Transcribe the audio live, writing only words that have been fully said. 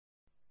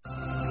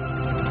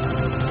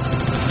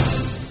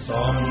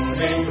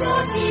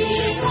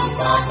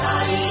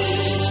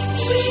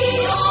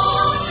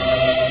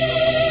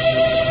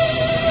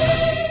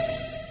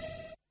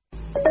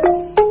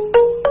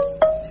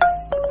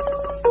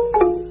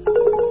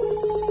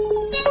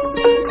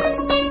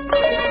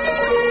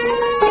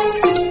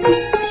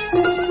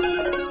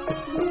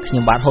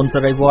ខ្ញុំបាទហ៊ុនសេ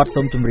រីវត្ត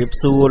សូមជម្រាប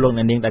សួរលោក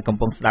អ្នកនាងដែលកំ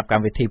ពុងស្ដាប់ក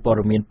ម្មវិធីព័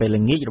ត៌មានពេល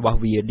ល្ងាចរបស់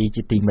VOD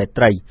ជាទីមេ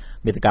ត្រី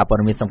មេត្តាព័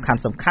ត៌មានសំខាន់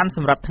ស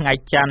ម្រាប់ថ្ងៃ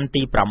ច័ន្ទ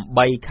ទី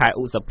8ខែ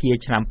ឧសភា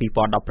ឆ្នាំ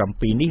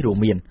2017នេះរួម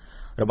មាន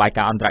របាយ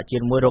ការណ៍អន្តរជា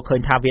តិមួយរកឃើ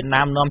ញថាវៀត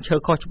ណាមនាំឈើ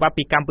ខុសច្បាប់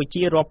ពីកម្ពុ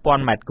ជារាប់ពា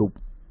ន់ម៉ែត្រគូប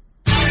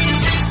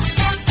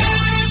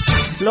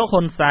លោក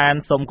ហ៊ុនសែន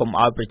សូមកុំ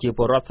ឲ្យប្រជាព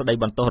លរដ្ឋស្ដី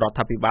បន្ទោសរដ្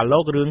ឋាភិបាលលោ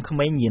ករឿងក្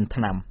មេងញៀន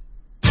ថ្នាំ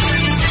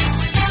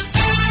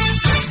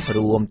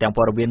រួមទាំង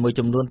ព័ត៌មានមួយ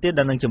ចំនួនទៀត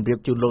ដែលនឹងជម្រាប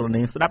ជូនលោក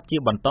នាងស្ដាប់ជា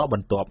បន្តប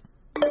ន្ទាប់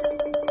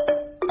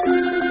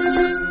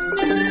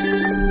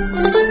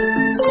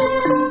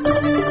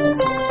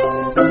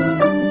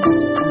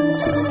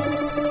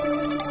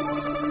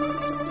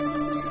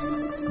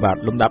បាទ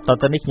លំដាប់ត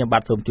ទៅនេះខ្ញុំបា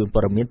ទសូមជូនព័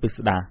ត៌មានពិ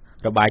ស្ដា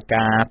របាយ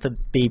ការណ៍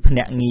ទីភ្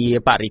នាក់ងារ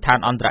បរិស្ថាន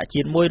អន្តរ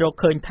ជាតិមួយរក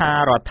ឃើញថា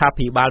រដ្ឋា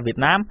ភិបាលវៀត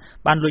ណាម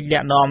បានលួចលា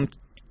ក់នាំ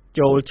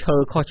ចូលឈើ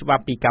ខុសច្បា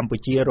ប់ពីកម្ពុ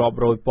ជារាប់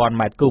រយពាន់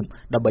ម៉ែត្រគូប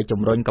ដើម្បី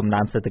ជំរុញកំណើ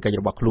នសេដ្ឋកិច្ច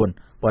របស់ខ្លួន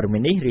ព័ត៌មា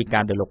ននេះរាយកា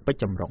រណ៍ដោយលោកពេជ្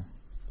រចម្រុង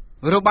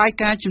របាយ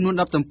ការណ៍ចំនួន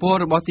10ទំព័រ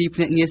របស់ទីភ្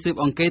នាក់ងារស៊ើប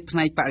អង្កេតផ្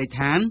នែកបរិស្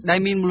ថានដែល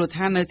មានមូលដ្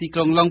ឋាននៅទីក្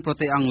រុងឡុងប្រ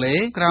ទេសអង់គ្លេស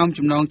ក្រោម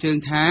ចំណងជើង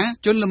ថា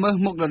ជនល្មើស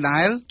មុខដ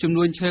ដែលចំ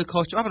នួនឈើខុ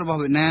សច្បាប់របស់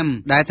វៀតណាម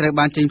ដែលត្រូវ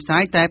បានចេញផ្សា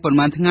យតែប៉ុន្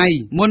មានថ្ងៃ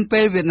មុន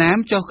ពេលវៀតណាម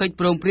ចុះកិច្ច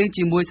ព្រមព្រៀង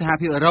ជាមួយសហ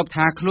ភាពអឺរ៉ុប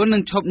ថាខ្លួននឹ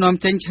ងឈប់នាំ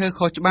ចេញឈើ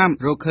ខុសច្បាប់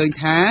រកឃើញ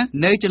ថា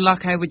នៅចន្លោះ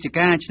ខែវិច្ឆិ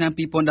កាឆ្នាំ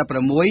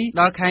2016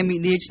ដល់ខែមី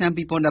នាឆ្នាំ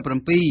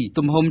2017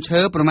ទំហំ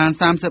ឈើប្រមាណ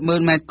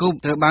30,000ម៉ែត្រគូប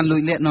ត្រូវបានលួ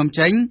ចលាក់នាំ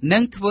ចេញនិ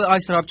ងធ្វើឲ្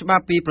យស្របច្បា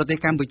ប់ពីប្រទេស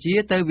កម្ពុជា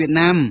ទៅវៀត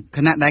ណាមខ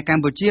ណៈដែលក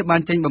ម្ពុជាបា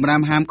នចេញបំរា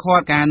មហាមឃា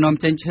ត់ការនាំ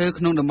ចេញឈើ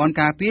ក្នុងតំបន់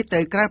ការពារទៅ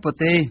ក្រៅប្រ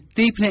ទេស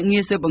ទីភ្នាក់ងា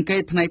រស៊ើបអង្កេ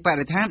តផ្នែកប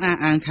រិស្ថានអះ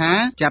អាងថា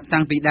ចាប់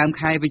តាំងពីដើម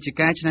ខែវិច្ឆិ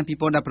កាឆ្នាំ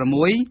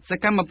2016ស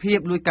កម្មភាព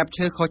លួចកាប់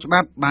ឈើខុសច្បា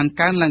ប់បាន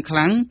កើនឡើងខ្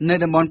លាំងនៅ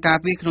តំបន់ការ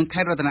ពារក្នុង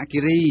ខេត្តរតនគិ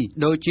រី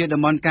ដូចជា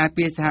តំបន់ការ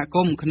ពារសហគ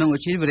មន៍ក្នុងឧ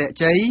ទ្យានវរៈ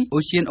ជ័យឧ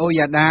ទ្យានអូ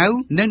យ៉ាដាវ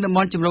និងតំប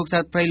ន់ជម្រកស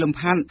ត្វព្រៃលំ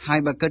ផាត់ហើយ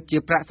បើគិតជា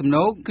ប្រាក់សំ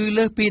ណូកគឺ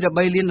លើសពី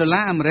$13 លាន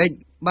អាមេរិក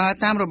បើ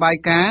តាមរបាយ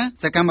ការណ៍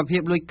សកម្មភា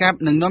ពលួចកាប់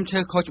និងនាំឈើ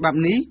ខុសច្បាប់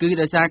នេះគឺ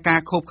ដោយសារការ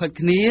ខូបខិត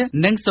គ្នា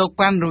និងសោក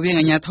ប៉ាន់រវាង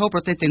អាជ្ញាធរប្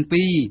រទេសទាំង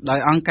ពីរដោយ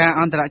អង្គការ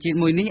អន្តរជាតិ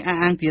មួយនេះអះ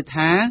អាងទៀត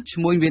ថាឈ្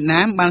មួញវៀត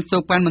ណាមបានសោ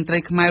កប៉ាន់មន្ត្រី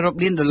ខ្មែររាប់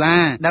លានដុល្លា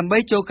រដើម្បី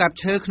ចូលកាប់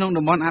ឈើក្នុង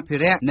តំបន់អភិ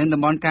រក្សនិងតំ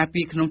បន់ការ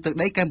ពារក្នុងទឹក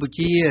ដីកម្ពុ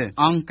ជា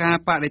អង្គការ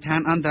បរិស្ថាន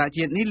អន្តរ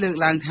ជាតិនេះលើក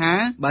ឡើងថា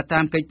បើតា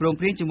មកិច្ចព្រម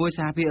ព្រៀងជាមួយស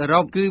ហភាពអឺរ៉ុ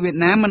បគឺវៀត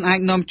ណាមមិនអាច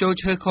នាំចូល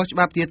ឈើខុសច្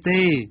បាប់ទៀត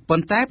ទេប៉ុ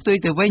ន្តែផ្ទុយ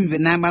ទៅវិញវៀ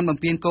តណាមបានបំ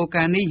ពានគោល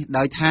ការណ៍នេះ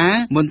ដោយថា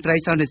មន្ត្រី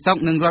សន្តិសុខ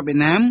និងរដ្ឋវៀត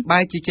ណាមបែ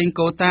រជាចេញ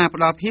កូតា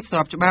ផ្ដល់ភាពស្រ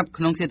បច្បាប់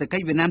ក្នុងសេដ្ឋកិ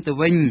ច្ចវៀតណាមទៅ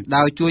វិញ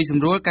ដោយជួយស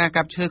ម្រួលការ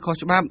កាប់ឈើខុស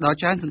ច្បាប់ដល់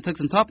ច្រើនសន្ធឹក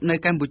សន្ធាប់នៅ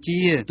កម្ពុជា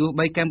ទោះ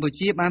បីកម្ពុ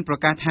ជាបានប្រ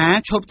កាសថា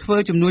ឈប់ធ្វើ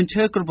ចំនួន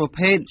ឈើគ្រប់ប្រ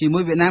ភេទជាមួ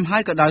យវៀតណាមហើ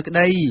យក៏ដោយក្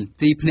តី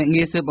ទីភ្នាក់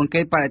ងារស៊ើបអង្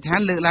កេតបរិស្ថាន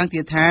លើកឡើងទៀ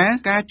តថា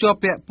ការជាប់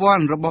ពាក់ព័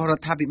ន្ធរបស់រ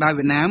ដ្ឋាភិបាល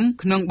វៀតណាម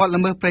ក្នុងបទ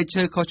ល្មើសព្រៃ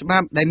ឈើខុសច្បា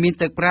ប់ដែលមាន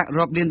ទឹកប្រាក់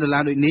រាប់លានដុល្លា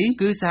រដូចនេះ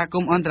គឺសហគ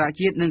មន៍អន្តរ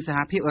ជាតិនិងសហ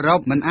ភាពអឺរ៉ុប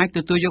មិនអាចទ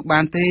ទួលយកបា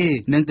នទេ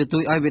និងទទូ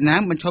ចឲ្យវៀតណា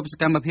មបញ្ឈប់ស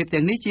កម្មភាព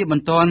ទាំងនេះជាប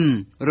ន្ទាន់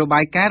រ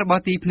បាយការណ៍រប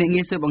ស់ទីភ្នាក់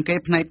ងារស៊ើបអង្កេត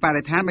ផ្នែកប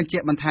រិស្ថានបញ្ជា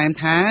ក់បន្ថែម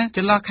ថាច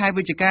ន្លោះខែ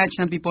វិច្ឆិកាឆ្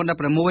នាំ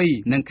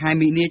2016និងខែ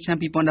មីនាឆ្នាំ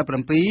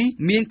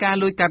2017មានការ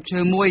លួចកាប់ឈើ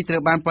មួយត្រូ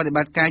វបានប្រតិប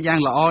ត្តិការយ៉ាង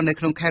ល្អនៅ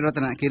ក្នុងខេត្តរត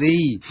នគិរី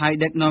ហើយ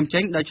ដឹកនាំចេ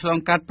ញដោយឆ្លង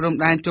កាត់ព្រំ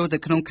ដែនចូលទៅ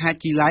ក្នុងខេត្ត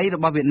ជីឡៃរ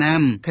បស់វៀតណា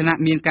មខណៈ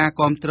មានការ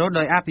គាំទ្រ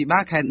ដោយអភិបា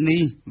លខេត្ត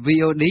នេះ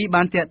VOD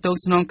បានតាក់ទង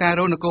ស្នងការ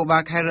រងនគរបា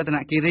លខេត្តរតន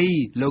គិរី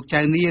លោក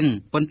ចៅនាង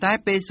ប៉ុន្តែ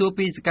ពេលសួរ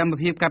ពីសកម្ម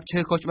ភាពកាប់ឈើ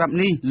ខុសច្បាប់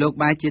នេះលោក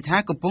បែរជាថា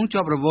កំពុង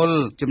ជាប់រវល់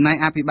ចំណែក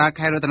អភិបាល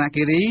ខេត្តរតន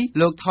គិរី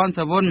លោកថន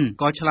សាវុន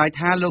ក៏ឆ្លើយ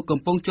ថាលោកកំ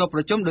ពុងជាប់ប្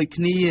រជុំដូច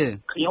គ្នា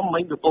ខ្ញុំមិ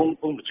នកំពុង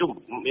ប្រជុំ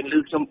មានលឺ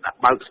ខ្ញុំ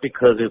បើក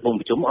speaker គឺកំពុង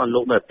ប្រជុំអស់លោ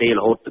កនៅទេរ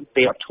ហូត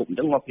ទេអត់ឈប់អញ្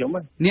ចឹងមកខ្ញុំ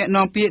អ្នក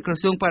នាំពាក្យក្រ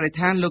សួងបរិស្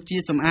ថានលោកជា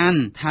សំអាន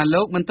ថា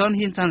លោកមិនទាន់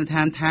ហ៊ានសន្និដ្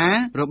ឋានថា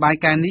របាយ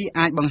ការណ៍នេះ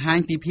អាចបង្ហាញ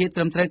ពីភាព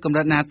ត្រឹមត្រូវកម្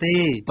រិតណាទេ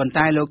ប៉ុន្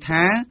តែលោក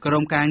ថាក្រុ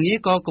មការងារ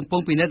ក៏កំពុ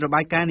ងពិនិត្យរ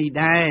បាយការណ៍នេះ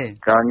ដែរ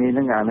ការងារហ្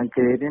នឹងអាហ្នឹង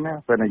គេទេណា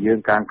ព្រោះយើង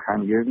ការខាង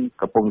យើង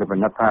កំពុងតែពិ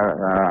និត្យថា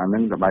អាហ្នឹ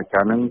ងរបាយកា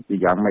រណ៍ហ្នឹងពី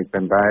យ៉ាងម៉េច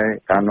ប៉ុន្តែ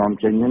ការនាំ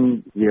ចេញហ្នឹង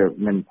វា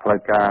មិនផ្លូវ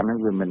ការហ្នឹង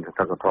វាមិនស្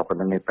ថិតស្ថេរប៉ុណ្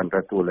ណឹងទេប៉ុន្តែ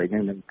តួលេខហ្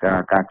នឹង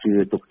ការជឿ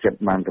ទុកចិត្ត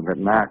បានកម្រិត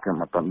ណាគឺ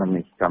អត់ទាន់ដឹង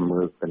នេះចាំមើ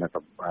លពីនៅ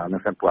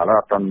សិនព្រោះឥឡូវ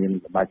អត់ទាន់មាន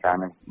របាយការណ៍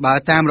ហ្នឹងបើ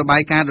តាមរបា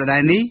យការណ៍ដដែ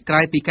លនេះក្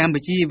រៅពីកម្ពុ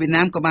ជាវៀត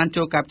ណាមក៏បាន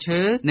ចូលកាប់ឈើ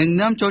និង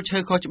នាំចូលឈើ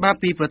ខុសច្បាប់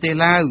ពីប្រទេស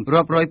ឡាវ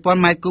រាប់រយពា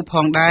ន់ម៉ែត្រគូបផ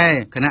ងដែរ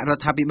គណៈរ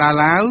ដ្ឋាភិបាល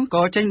ឡាវ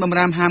ក៏ចេញបំ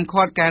រាមហាម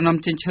ឃាត់ការនាំ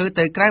ចេញឈើ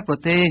ទៅក្រៅប្រ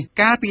ទេស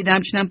កាលពីដើ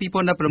មឆ្នាំ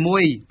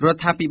2016រ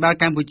ដ្ឋាភិបាល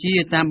កម្ពុជា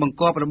តាមបង្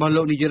គាប់របស់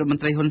លោកនាយករដ្ឋម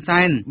ន្ត្រីហ៊ុន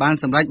សែនបាន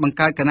សម្រេចបង្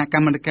កើតគណៈក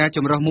ម្មាធិការច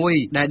ម្រុះមួយ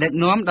ដែលដឹក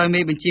នាំដោយ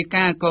មេបញ្ជា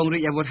ការកងរា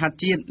ជអាវុធហត្ថ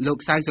ជាតិលោក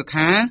សៅសុ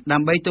ខាដើ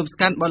ម្បីទប់ស្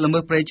កាត់បទល្មើ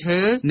សព្រៃឈើ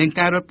និង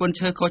ការរត់ពន្ធ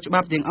ឈើខុសច្បា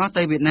ប់ទាំងអស់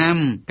ទៅវៀតណាម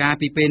កាល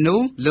ពីពេលនោះ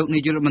លោកនា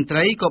យករដ្ឋមន្ត្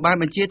រីក៏បាន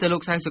បញ្ជាទៅលោ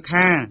កសៅសុ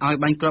ខាឲ្យ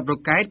បាញ់គ្រាប់រ៉ុ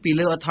កែតពី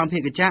លើអធម្មភេ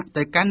កចក្រ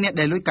ទៅកាន់អ្នក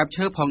ដែលលួចកាប់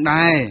ឈើផង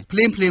ដែរភ្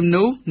លាម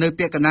នោះនៅ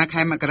ពាក់កណ្ដាល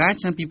ខែមករា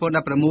ឆ្នាំ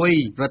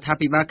2016រដ្ឋា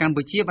ភិបាលកម្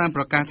ពុជាបាន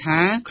ប្រកាសថា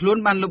ខ្លួន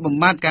បានលុបបំ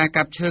បាត់ការ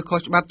កាប់ឈើខុស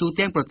ច្បាប់ទូ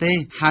ទាំងប្រទេស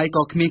ហើយ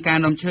ក៏គ្មានការ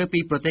នាំឈើពី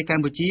ប្រទេសក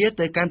ម្ពុជា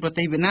ទៅកាន់ប្រ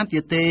ទេសវៀតណាមទៀ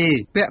តទេ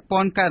ពាក់ព័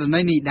ន្ធករ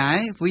ណីនេះដែរ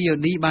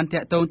VOD បានតា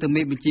ក់ទងទៅ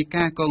មេបញ្ជា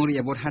ការកងរាជ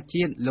អាវុធហត្ថ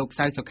ជាតិលោក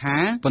សៅសុខា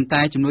ប៉ុន្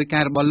តែជំនួយការ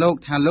របស់លោក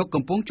ថាលោក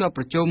កំពុងជាប់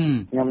ប្រជុំ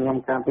ខ្ញុំ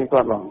ការពីគា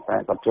ត់បងតែ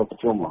គាត់ជួបប្រ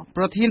ជុំបង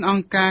ប្រធានអ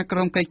ង្គការក្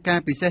រុមកិច្ចការ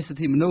ពិសេសសិទ្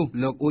ធិមនុស្ស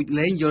លោកអ៊ូច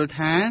លេងយល់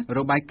ថារ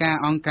បាយការ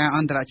ណ៍អង្គការអ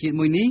ន្តរជាតិ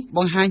មួយនេះប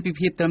ង្ហាញពី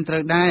ភាពត្រឹមត្រូ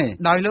វដែរ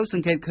ដោយលោកស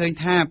ង្កេតឃើញ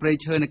ថាព្រៃ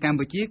ឈើនៅកម្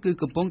ពុជាគឺ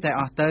កំពុងតែ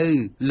អស់ទៅ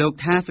លោក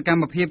ថាសក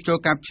ម្មភាពចូល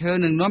កាប់ឈើ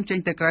និងនាំចេញ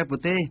ទៅក្រៅប្រ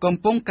ទេសកំ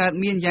ពុងកើត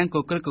មានយ៉ាងក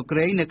ក្រឹកកក្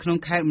រែងនៅក្នុង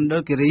ខេត្តមណ្ឌ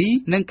លគិរី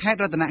និងខេត្ត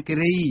រតនគិ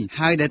រី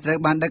ហើយដែលត្រូវ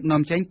បានដឹក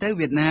នាំចេញទៅ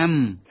វៀតណាម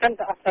កាន់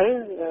តែអត់ទៅ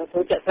ព្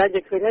រោះចាក់ស្រាយ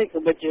យើងឃើញហើយគឺ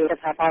ដូចជារ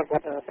ដ្ឋាភិបាលគា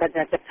ត់ប្រតិ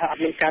បត្តិថាអត់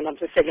មានការនាំ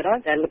ចូលចេញទេ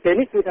តែនៅពេល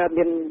នេះគឺថា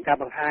មានការ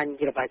បង្ហាញ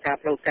ជារបាយការណ៍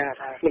ផ្លូវការ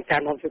ថាមានកា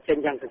រនាំចូលចេញ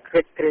យ៉ាងកក្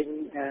រឹកក្រែង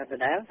ដ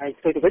ដែលហើយ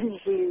ផ្ទុយទៅវិញ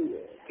គឺ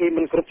គេ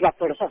មិនគ្រប់ច្បាប់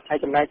ទៅសោះហើយ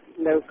ចំណែក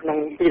នៅក្នុង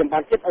ទីតំប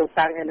ន់ជាតិអូ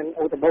សាំងហើយនិង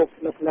អូតបូក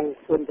នៅក្នុង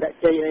សួនប្រ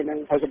ជ័យហើយនិង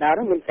ហៅចដា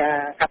នោះមានការ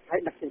កាប់ហើយ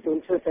ដឹកជញ្ជូន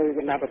ឈើទៅ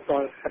វៀតណាមបន្ត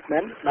កាត់មែ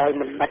នដោយ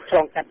មិនបាច់ឆ្ល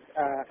ងកាត់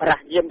រះ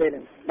យាមទេនឹ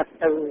ងដឹក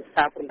ទៅ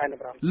តាមព្រំដែនរ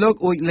បស់លោក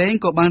អ៊ូចលេង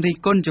ក៏បានរិះ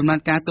គន់ចំណា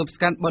ត់ការទប់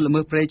ស្កាត់បទល្មើ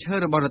សព្រៃឈើ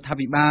របស់រដ្ឋា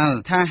ភិបាល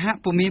ថាហាក់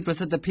ពុំមានប្រ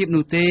សិទ្ធភាព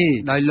នោះទេ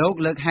ដោយលោក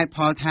លើកហេតុផ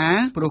លថា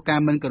ព្រោះការ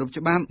មិនគោរព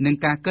ច្បាប់និង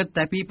ការគិត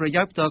តែពីប្រ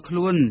យោជន៍ផ្ទាល់ខ្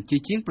លួនជា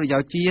ជាងប្រយោ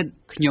ជន៍ជាតិ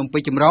ខ្ញុំពេ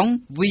ជ្រចម្រុង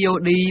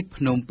VOD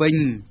ភ្នំពេញ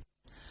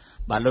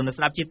បាទលោកអ្នក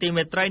ស្ដាប់ជាទី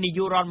មេត្រីនាយ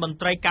ករដ្ឋមន្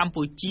ត្រីកម្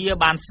ពុជា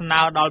បានស្នើ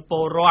ដល់ព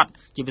លរដ្ឋ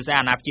ជាពិសេស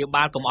អាណាព្យា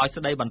បាលកុំឲ្យ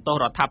ស្ដីបន្ទោស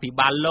រដ្ឋាភិ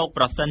បាលលោក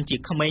ប្រសិនជា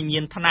ក្មេងញៀ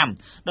នថ្នាំ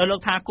ដោយលោក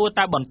ថាគួរ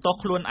តែបន្ទោស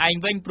ខ្លួនឯង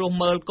វិញព្រោះ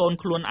មើលកូន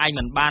ខ្លួនឯង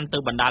មិនបានទៅ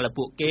បណ្ដាលឲ្យ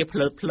ពួកគេភ្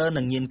លើតភ្លើន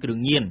និងញៀនគ្រឿង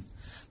ញៀន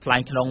ថ្លែ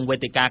ងក្នុងវេ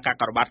ទិកាកា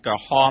កបាទក្រ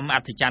ហមអ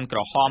ធិច័ន្ទក្រ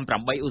ហម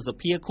8ឧស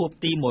ភាខួប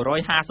ទី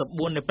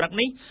154នៅព្រឹក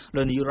នេះ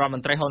លោកនាយករដ្ឋម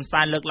ន្ត្រីហ៊ុន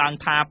សែនលើកឡើង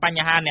ថាប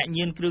ញ្ហាអ្នក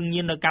ញៀនគ្រឿង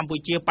ញៀននៅកម្ពុ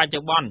ជាបច្ចុ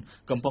ប្បន្ន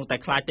កំពុងតែ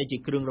ក្លាយទៅជា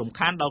គ្រឿងរំ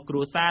ខានដល់គ្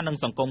រួសារនិង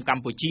សង្គមក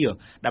ម្ពុជា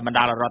ដែលបណ្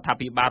ដាលរដ្ឋា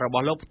ភិបាលរប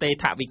ស់លោកផ្ទេរ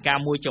ថវិកា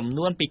មួយចំ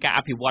នួនពីការអ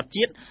ភិវឌ្ឍ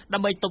ជាតិដើ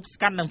ម្បីទប់ស្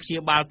កាត់និងព្យា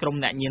បាលក្រុម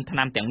អ្នកញៀនថ្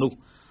នាំទាំងនោះ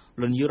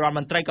លោកនាយរដ្ឋម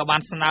ន្ត្រីក៏បា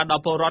នស្នើដ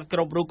ល់ពលរដ្ឋគ្រ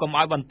ប់រូបកុំ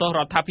ឲ្យបន្ទោសរ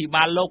ដ្ឋាភិ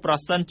បាលលោកប្រ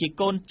សិនជា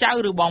កូនចៅ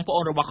ឬបងប្អូ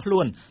នរបស់ខ្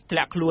លួនធ្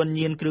លាក់ខ្លួន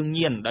ញៀនគ្រឿង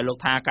ញៀនដោយលោក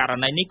ថាករ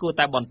ណីនេះគួរ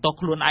តែបន្ទោស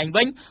ខ្លួនឯង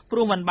វិញព្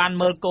រោះมันបាន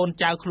មើលកូន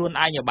ចៅខ្លួន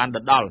ឯងឲ្យបានដ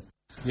ដល់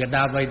វា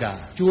ដាល់វៃដា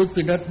ជួយ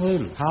ពិនិត្យមើ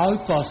លហើយ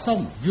ក៏សូម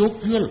យោគ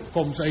យល់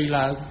កុំស្អី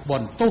ឡើងប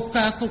ន្ទោស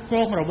ការគ្រប់គ្រ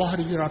ងរបស់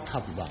រាជរដ្ឋា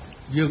ភិបាល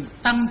យើង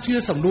តាំងជា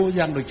សំណួរ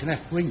យ៉ាងដូចនេះ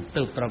វិញ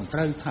ទៅត្រឹមត្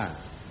រូវថា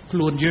ខ្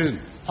លួនយើង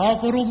អ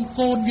ប់រំ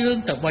កូនយើង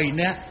តែ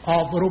3នាក់អ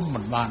ប់រំមិ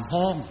នបានផ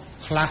ង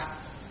ខ្លះ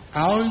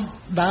ឲ្យ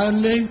ដើរ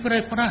លេងប្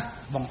រេះប្រាស់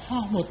បង្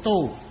ហោះម៉ូតូ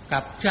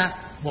កាប់ចាក់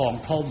បង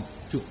ធំ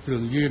ជក់គ្រឿ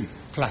ងញៀន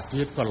ខ្លះ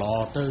ទៀតក៏ល្អ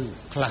ទៅ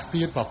ខ្លះ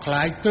ទៀតក៏คล้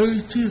ายទៅ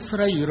ជាស្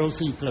រីរ៉ូ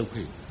ស៊ីផ្លូវ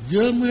ភេទ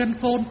យើងមាន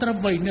កូនត្រឹម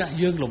3នាក់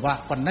យើងលំបាក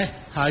ប៉ុណ្ណេះ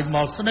ហើយម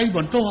កស្ដីប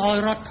ន្ទោសឲ្យ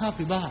រដ្ឋា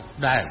ភិបាល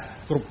ដែល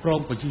គ្រប់គ្រង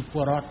ប្រជាព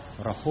លរដ្ឋ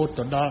រហូត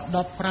ទៅដល់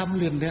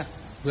15លាននាក់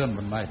វា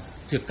មិនមែន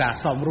ជាការ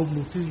សមរម្យ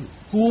នោះទេ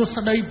គួរ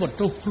ស្ដីបន្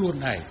ទោសខ្លួន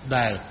ឯង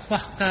ដែលខ្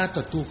វះការទ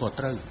ទួលខុស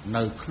ត្រូវ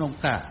នៅក្នុង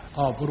ការ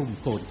អប់រំ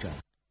កូន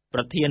ចៅ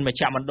ប្រធានមជ្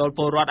ឈមណ្ឌលព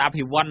លរដ្ឋអ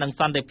ភិវឌ្ឍនិង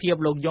សន្តិភាព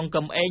លោកយង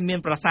កំឯងមាន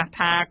ប្រសាសន៍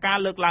ថាការ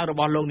លើកឡើងរប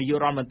ស់លោកនាយក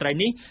រដ្ឋមន្ត្រី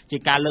នេះជា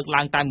ការលើក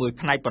ឡើងតែមួយ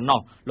ផ្នែកប៉ុណ្ណោះ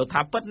លោក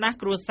ថាពិតណាស់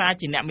គ្រួសារ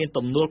ជាអ្នកមាន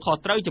ទំនួលខុស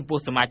ត្រូវចំពោះ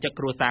សមាជិក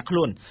គ្រួសារខ្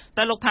លួន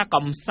តែលោកថា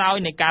កំសោយ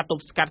នៃការទ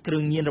ប់ស្កាត់គ្រឿ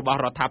ងញៀនរបស់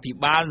រដ្ឋាភិ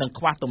បាលនិង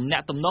ខ្វះទំនា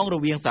ក់ទំនងរ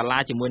វាងសាលា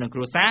ជាមួយនឹងគ្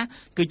រួសារ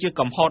គឺជា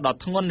កំហុសដ៏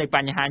ធ្ងន់នៃប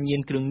ញ្ហាញៀ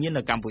នគ្រឿងញៀន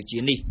នៅកម្ពុជា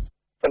នេះ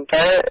ប៉ុន្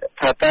តែ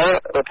ថាតើ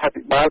រដ្ឋា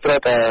ភិបាលត្រូវ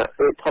តែ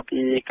រួចផុត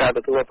ពីការទ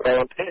ទួលខុសត្រូវ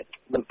ទេ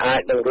មិនអា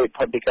ចនឹងរួច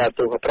ផុតពីការទ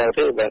ទួលខុសត្រូវ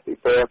ទេបាទពី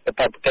ព្រោះកា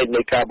តព្វកិច្ច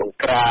នៃការបង្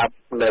ក្រាប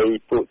នៃ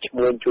ពួកឈ្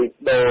មួញជួញ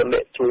ដូរអ្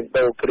នកជួញ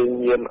ដូរគ្រឿង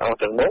ញៀនអស់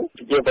ទាំងនោះ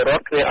ជាបរិវ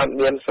ត្តគ្នាអត់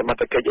មានសមត្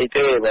ថកិច្ចអី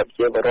ទេបាទ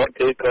ជាបរិវត្ត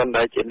គឺគ្រាន់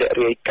តែជាអ្នក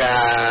រាយកា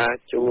រណ៍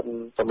ជូន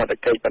សមត្ថ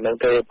កិច្ចប៉ុណ្ណឹង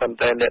ទេប៉ុន្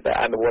តែអ្នកដែល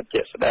អនុវត្ត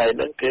ជាក់ស្ដែង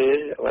ហ្នឹងគឺ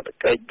សមត្ថ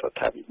កិច្ចរដ្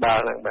ឋាភិបាល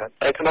ហ្នឹងបាទ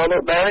ហើយក្នុង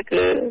នោះដែរ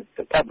គឺ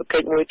កាតព្វកិ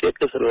ច្ចមួយទៀត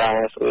គឺសាលា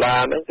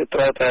ហ្នឹងគឺត្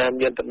រូវតែ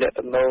មានទំនាក់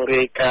ទំនង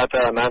រាយការណ៍ទៅ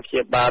អាណាព្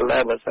យាបាលដែ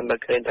របើសិនតែ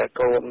ឃើញថា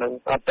កូនហ្នឹង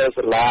អត់ទៅ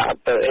សាលាអ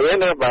ត់ទៅអី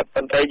ណាបាទ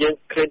ប៉ុន្តែយើង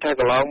ឃើញថា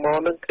កន្លងមក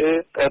ហ្នឹងគឺ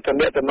ទំ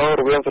នាក់ទំនង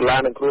រវាងសាលា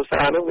និងគ្រួ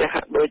សារហ្នឹងវា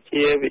ហាក់ដូច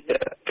ជាវា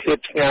ឃ្លាត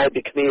ឆ្ងាយ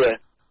ពីគ្នារ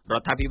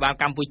ដ្ឋាភិបាល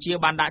កម្ពុជា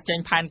បានដាក់ចេញ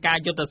ផែនការ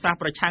យុទ្ធសាស្ត្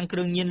រប្រឆាំងគ្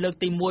រឿងញៀនលើក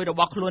ទី1រ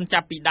បស់ខ្លួនចា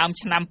ប់ពីដើម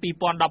ឆ្នាំ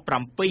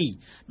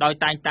2017ដោយ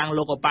តែងតាំង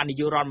លោកឧបនា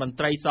យករដ្ឋមន្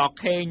ត្រីស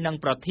ខេងនិង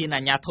ប្រធាន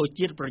អាជ្ញាធរ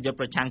ជាតិប្រយុទ្ធ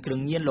ប្រឆាំងគ្រឿ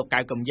ងញៀនលោកកៅ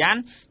កំយ៉ាន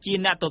ជា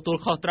អ្នកទទួល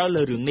ខុសត្រូវ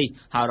លើរឿងនេះ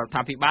ហើយរដ្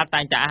ឋាភិបាល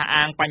តែងតែអះ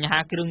អាងបញ្ហា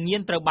គ្រឿងញៀ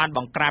នត្រូវបានប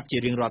ង្ក្រាបជា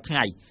រៀងរាល់ថ្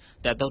ងៃ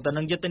តែទៅ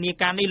នឹងយុទ្ធនា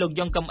ការនេះលោក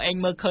យងកំឯង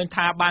មើលឃើញ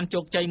ថាបានជោ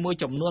គជ័យមួយ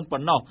ចំនួនប៉ុ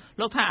ណ្ណោះ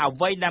លោកថាអ្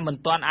វីដែលមិន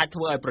ទាន់អាច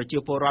ធ្វើឲ្យប្រជា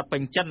ពលរដ្ឋពេ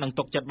ញចិត្តនិង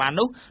ទុកចិត្តបាន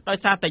នោះដោយ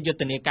សារតែយុទ្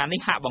ធនាការនេះ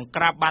ហាក់បង្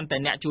ក្រាបបានតែ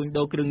អ្នកជួញ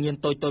ដូរគ្រឿងញៀន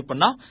តូចៗប៉ុ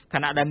ណ្ណោះខ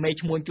ណៈដែលមេ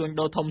ឈ្មួញជួញ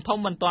ដូរធំ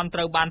ៗមិនទាន់ត្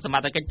រូវបានសម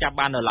ត្ថកិច្ចចាប់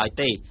បាននៅឡើយ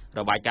ទេ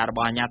របាយការណ៍រប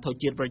ស់អាជ្ញាធរ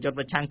ជាតិប្រយុទ្ធ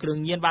ប្រឆាំងគ្រឿង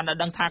ញៀនបាន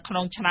ដឹងថាក្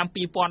នុងឆ្នាំ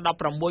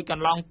2016ក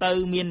ន្លងទៅ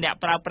មានអ្នក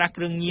ប្រើប្រាស់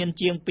គ្រឿងញៀន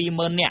ជាង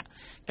 20,000 នាក់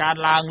កើន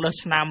ឡើងលើស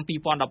ឆ្នាំ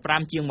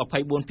2015ជាង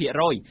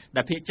 24%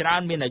 ដែលភាគច្រើ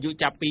នមានអាយុ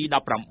ចាប់ពី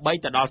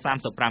18ទៅដល់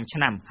35ឆ្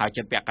នាំហើយ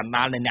ជិតពាក់កណ្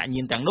ដាលនៃអ្នក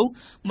ញៀនទាំងនោះ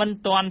មិន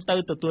ទាន់ទៅ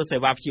ទទួលសេ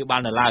វាព្យាបា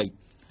លនៅឡើយ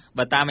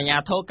បើតាមអាជ្ញា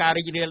ធរការ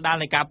រីករាលដាល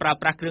នៃការប្រើ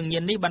ប្រាស់គ្រឿងញៀ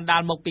ននេះបណ្ដា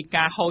លមកពី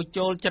ការហូរ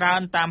ចូលច្រើ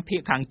នតាមភា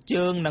គខាង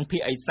ជើងនិងភា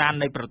គឦសាន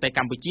នៃប្រទេសក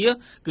ម្ពុជា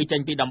គឺចេញ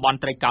ពីតំបន់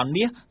ត្រីកោណ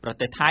មាសប្រ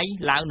ទេសថៃ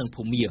ឡាវនិង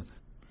ភូមា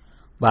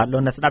បា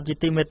ទលោកអ្នកស្ដាប់ជា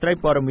ទីមេត្រី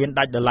ព័ត៌មា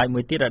នដាច់ដោយឡែ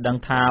កមួយទៀតឲ្យដឹ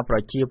ងថាប្រ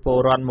ជាពល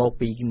រដ្ឋមក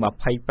ពី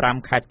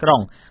25ខេត្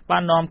តក្រុងបា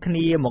ននាំគ្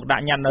នាមកដា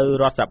ក់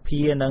ញត្តិនៅរដ្ឋស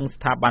ភានិ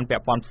ងស្ថាប័នពា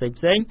ក់ព័ន្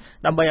ធផ្សេង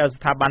ៗដើម្បីឲ្យ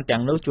ស្ថាប័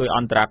នទាំងនោះជួយអ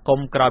ន្តរាគ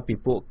មន៍ក្រោយពី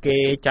ពួ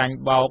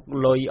កគេចាញ់បោក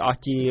លុយអស់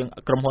ជា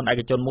ងក្រុមហ៊ុន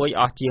ឯកជនមួ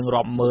យអស់ជា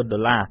ងរាប់ម៉ឺ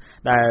នដុល្លារ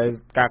ដែ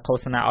លការឃោ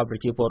សនាឲ្យប្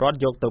រជាពលរដ្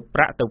ឋយ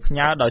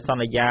កទៅប្រាក់ទៅផ្ញើដោយ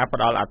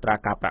សន្យាផ្ដល់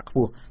អត្រាការប្រាក់ខ្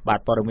ពស់បាទ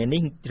ព័ត៌មា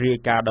ននេះរា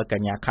យការណ៍ដោយក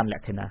ញ្ញាខណ្ឌ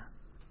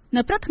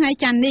លក្ខិណានៅព្រឹកថ្ងៃ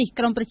ច័ន្ទនេះ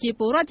ក្រុមប្រជា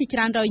ពលរដ្ឋជាច្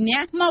រើនរ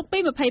យនាក់មកពី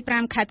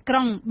25ខេត្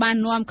តក្រុងបា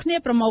ននាំគ្នា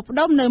ប្រមូលផ្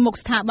ដុំនៅមុខ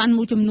ស្ថាប័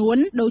នមួយចំនួ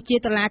នដូចជា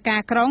តុលា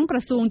ការក្រុងក្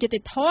រសួងយុតិ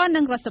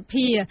ធម៌និងរដ្ឋ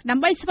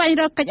សភាដើម្បីស្វែង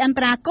រកកិច្ចអន្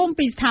តរាគ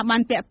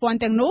មន៍ពីស្ថាប័នពាក់ព័ន្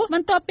ធទាំងនោះ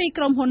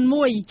បន្ទាប់ពីក្រុមហ៊ុន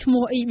មួ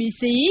យឈ្មោះ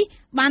EBC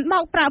បា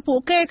នបោកប្រាក់ពួ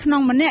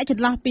កគេក្នុងម្នាក់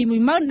ចន្លោះពី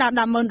10000ដល់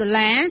100,000ដុល្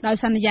លារដោយ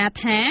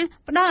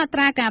សន្យាថាផ្ដល់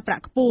អត្រាការប្រា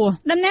ក់ខ្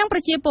ពស់តំណាងប្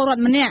រជាពលរដ្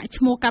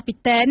ឋម្នាក់ឈ្មោះកាពី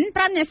តែ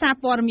នប្រាប់អ្នកសារ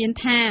ព័ត៌មា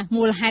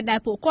នថាមូលហេតុដែ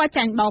លពួកគាត់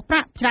ចាញ់បោ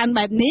កប្រាក់ច្រើន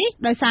បែបនេះ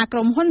ដោយសារក្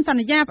រុមហ៊ុនស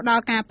ន្យាផ្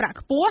ដល់ការប្រាក់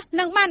ខ្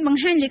ពស់និងបានប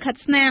ង្ហាញលិខិត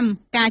ស្នា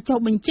មការ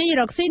ចុះបញ្ជី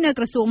រក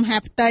ស៊ីនៅក្រសួងមហា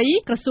ផ្ទៃ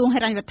ក្រសួងហិ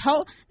រញ្ញ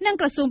វត្ថុនិង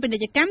ក្រសួងពាណិ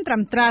ជ្ជកម្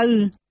មត្រឹមត្រូ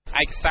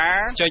វឯកសារ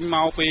ចេញម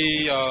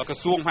កពីក្រ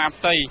សួងមហា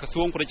ផ្ទៃក្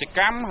រសួងពាណិជ្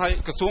ជកម្មហើយ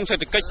ក្រសួងសេដ្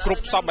ឋកិច្ចគ្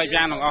រប់សពបែប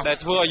យ៉ាងទាំងអស់ដែល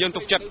ធ្វើឲ្យយើង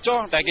ទុកចិត្ត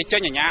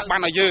ចុះតែគេចេញអាជ្ញាប័ណ្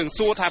ណឲ្យយើ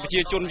ងសួរថាប្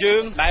រជាជ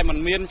នយើងដែលមិន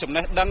មា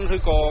នចំណេះដឹងឬ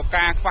ក៏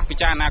កា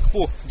រខ្វះពិចារណាខ្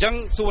ពស់អញ្ចឹ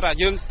ងសួរថា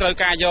យើងត្រូវ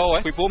ការយ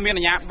កហ៎ពីព្រោះមា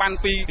នអាជ្ញាប័ណ្ណ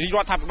ពី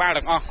រដ្ឋាភិបាល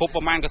ទាំងអស់គ្រប់ប្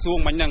រមាណក្រសួង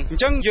មិញហ្នឹង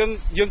អញ្ចឹង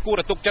យើងគួរ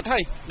តែទុកចិត្តហើ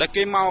យដែល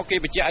គេមកគេ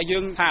បញ្ជាក់ឲ្យ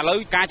យើងថាឥឡូ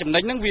វការចំណេ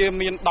ញហ្នឹងវា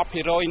មាន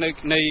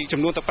 10% នៃ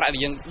ចំនួនទឹកប្រាក់ដែ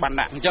លយើងបា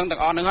នដាក់អញ្ចឹងទាំ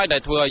ងអស់ហ្នឹងហើយ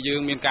ដែលធ្វើឲ្យយើ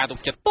ងមានការទុក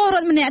ចិត្តព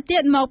លរដ្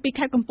ឋម្នាក់ទៀតមកពី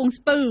ខេត្តកំពង់ស្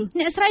ពឺ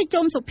អ្នកស្រី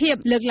ជុំសុភាព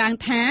លើកឡើង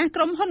ថាក្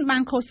រុមហ៊ុ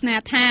នបានឃោ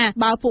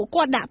សនាថាបើពួកគា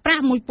ត់ដាក់ប្រា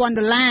ក់1000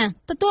ដុល្លា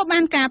រទទួ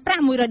លបានកា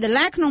រប្រាក់100ដុល្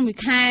លារក្នុងមួ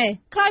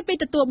យខែក្រោយពី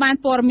ទទួលបា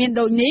នព័ត៌មាន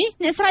ដូចនេះ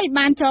អ្នកស្រី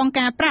បានច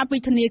ងការប្រាក់ពី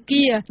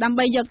ធនាគារដើម្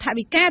បីយក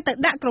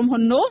ថវិកាទៅដាក់ក្រុម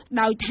ហ៊ុន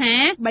នោះដោយថា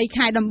3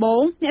ខែដំបូ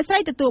ងអ្ន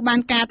កស្រីទទួ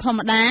លបានការធម្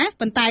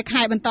មតាប៉ុន្តែ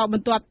ខែបន្ត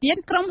បន្ទាប់ទៀត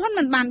ក្រុមហ៊ុ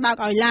នមិនបា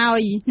នបើកឲ្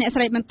យឡើយអ្នកស្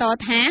រីបន្ត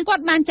ថាគា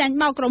ត់បា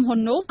នចាញ់បោកក្រុមហ៊ុ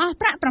ននោះ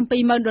អស់ប្រាក់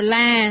70000ដុល្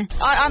លា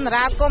រអត់អន្ត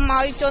រាគមន៍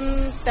ឲ្យជ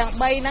នទាំង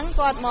3ហ្នឹ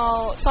ងគាត់ម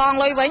កស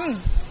ងលុយវិ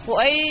ញពួក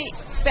អី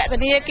ពាក់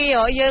ធនាគារ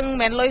យើងមិន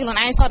មែនលុយខ្លួ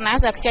នឯងសុទ្ធណា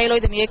តែខ្ចីលុ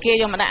យធនាគា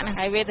រយកមកដាក់ហ្នឹង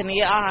ហើយវេទនា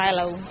អស់ហើយ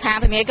ឥឡូវខា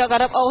ងធនាគា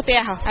រក៏រឹបអូ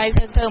សផ្ទះហើយ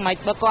ធ្វើមិ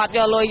នបើគាត់យ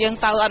កលុយយើ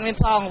ងទៅអត់មា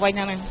នសងវិញ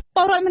ហ្នឹ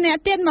ងពលរដ្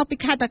ឋម្នាក់ទៀតមកពី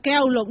ខេត្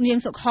តតាកែវលោកនាង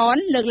សុខន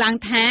លើកឡើង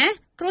ថា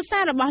គ្រួ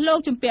សាររ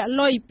បស់លោកជំពាក់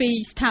លុ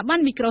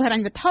យពីស្ថាប័នមីក្រូហិ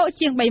រញ្ញ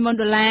វត្ថុជាង30000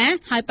ដុល្លា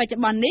រហើយ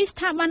បច្ចុប្បន្ននេះស្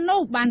ថាប័ននោះ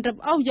បានរឹប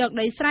អូសយ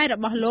កដីស្រែរ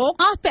បស់លោក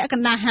អស់ពាក់ក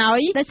ណ្ដា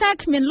លហើយដោយសារ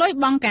គ្មានលុយ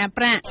បង់ការប្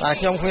រាក់តែ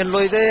ខ្ញុំគ្មាន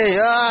លុ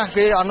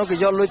យទេគេអត់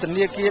នោះគេយកលុយ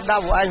ធនាគារដា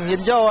ក់ពួកឯងមិន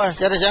ហ៊ានយក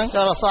ចេះតែចឹងចូ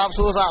លសាក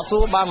សួ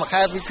របានមួ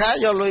យខែពីរខែ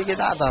យកលុ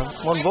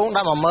យគេដាក់ទៅមុនវង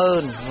ដាក់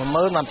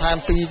10000បានថែម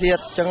2ទៀ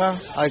តចឹង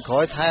ហើ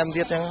យក្រោយថែ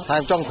មទៀតចឹ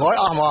ងថែមចុងក្រោយ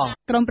អស់ហ្ម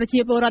ងក្រុមប្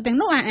រជាពលរដ្ឋទាំ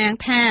ងនោះអះអា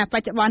ងថាប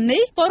ច្ចុប្បន្ន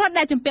នេះពលរដ្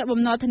ឋដែលជំពាក់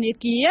បំណុលធនា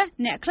គា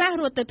រអ្ន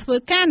កខ្លះរត់ទៅធ្វើ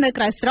កា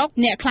រនៅក្រៅស្រុក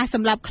អ្នកខ្លះ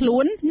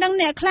សម្លាប់ខ្លួននិ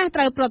ងអ្ន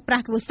កខ្លះត្រូវព្រាត់ប្រា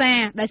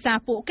សគ្រួសារដោយសារ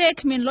ពួ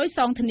កគេគ្មានលុយស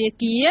ងធនា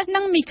គា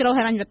រនិងមីក្រូ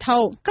ហិរញ្ញ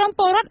វត្ថុក្រុម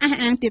ពលរដ្ឋអះ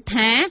អាងទៀតថា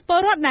ពល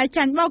រដ្ឋដែ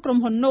លចាញ់បោកក្រុ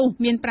មហ៊ុននោះ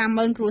មាន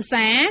50000គ្រួសា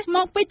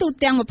រម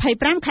កពីទូទាំង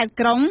25ខេត្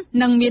តក្រុង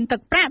និងមានទឹ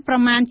កប្រាក់ប្រ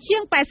មា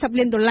ណជាង80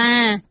លា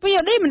នដុល្លារ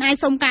VOD មិនអាច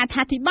សុំការ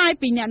អធិប្បាយ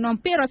ពីអ្នក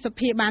នាំពាក្យរដ្ឋ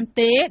សភាបាន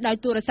ទេដោ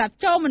យទូរស័ព្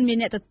ទចូលមិនមាន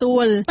អ្នក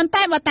ទទួល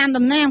ប៉ុន្តែបើតាម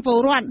តំណាងព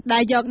លរដ្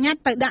ឋដែលយក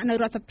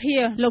ញត្តិទៅដាក់នៅរដ្ឋស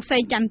ភាលោ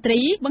កសេង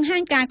ចន្ទ្រីបង្ហា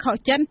ញការខក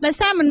ចិត្តដោយ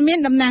សារមិនមា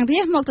នតំណាងរា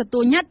ស្ត្រមកទ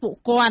ទួលញត្តិពួ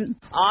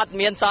កគាត់អត់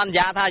មានសន្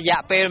យាថា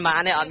រយៈពេល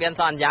ម៉ានេះអត់មាន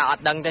សន្យាអ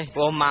ត់ដឹ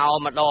ងទេព្រោះ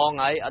មកម្ដង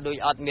ហើយអត់ដូ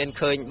ចអត់មា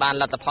នឃើញបា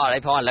នលទ្ធផ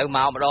លអីផងឥឡូវម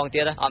កម្ដ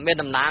ងទៀតអត់មាន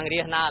តំណា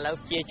ងរាស្ត្រណាឥឡូវ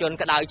ជាជន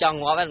ក្តៅ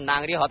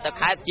ចង់ងាប់តំណាងរាស្ត្ររត់ទៅ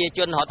ខេត្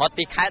តជាជនរត់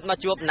ពីខេត្តម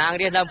កជួបតំណា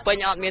ងរាស្ត្រនៅពេ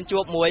ញអត់មា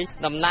នជួបមួ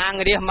យតំណាង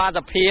រាស្ត្រមកស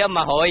ភា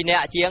100នា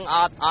ក់ជាងអ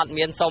ត់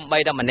មា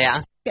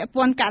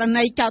នសូម្បីតែម្នាក់ពាក់ព័ន្ធករ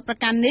ណីចោទប្រ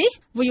កាន់នេះ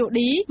VOD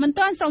មិ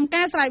នទាន់សូម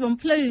ការស្រ័យបំ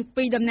ភ្លឺ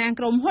ពីតំណា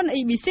ងក្រុមហ៊ុន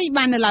EBC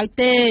បាននៅឡើយ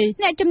ទេ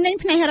អ្នកជំនា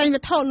ញផ្នែកហិរញ្ញ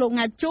វត្ថុលោក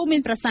ងាត់ជូ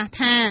មានប្រសា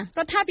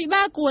សន៍ថារដ្ឋាភិ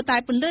បាលគួរតែ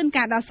ពន្លឿន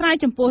ការដោះស្រា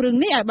យចំពោះរឿ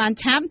ងនេះឲ្យបាន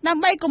ឆាប់ដើម្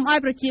បីកុំឲ្យ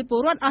ប្រជាព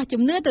លរដ្ឋអស់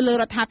ជំនឿទៅលើ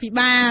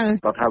រដ្ឋាភិបាល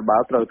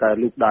រដ្ឋាភិបាលត្រូ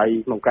វតែលូកដៃ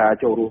ក្នុងការ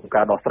ចូលរួម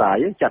ការដោះស្រា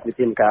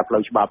យចាត់វិធានកា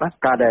រផ្លូវច្បាប់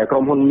ការដែលក្រុ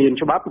មហ៊ុនមាន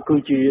ច្បាប់គឺ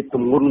ជា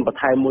ទម្ងន់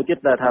បន្ថែមមួ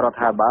យទៀតដែលថារដ្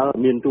ឋាភិបា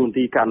លមានតួនា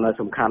ទីកាន់តែ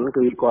សំខាន់គឺ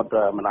គា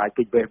ត់មិនអាច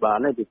គេចវេះបា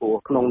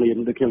នទេពីព្រោះក្នុ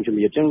ងនាមដូចខ្ញុំជំ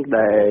រាបអញ្ចឹ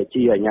ងដែលជា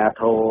អាជ្ញា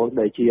ធរ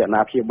ដែ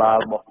លជាអាណាព្យាបាល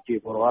របស់ប្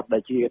រជាពលរដ្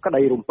ឋដែលជាក្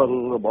តីរំពឹ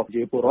ងរបស់ប្រ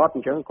ជាពលរដ្ឋ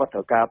អញ្ចឹងគាត់ត្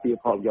រូវការពី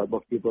ផលប្រយោជន៍រប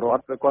ស់ប្រជាពលរ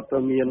ដ្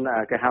ឋគាត់ត្រូវមា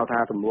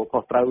នគេហៅថាទំនួលខុ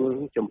សត្រូវ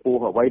ចំ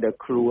ពោះអ្វីដែល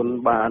ខ្លួ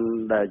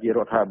នបានដែ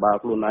លជារដ្ឋាភិបា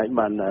លខ្លួនឯង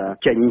បា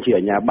នចេញជា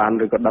អាជ្ញាប័ណ្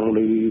ណឬក៏ដឹ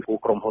ងឮពួ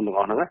កក្រុមហ៊ុនទាំង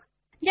អស់ហ្នឹង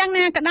យ៉ាង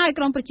ណាក៏ដោ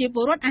យក្រុមប្រជាព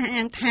លរដ្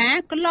ឋអះអាង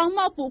ថាកន្លងម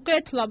កពួក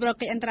គេធ្លាប់រក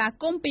កិច្ចអន្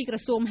តរាគមន៍ពីក្រ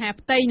សួងមហា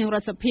ផ្ទៃនិ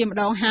ងរដ្ឋសភាម្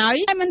ដងហើ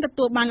យមិន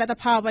ទទួលបានលទ្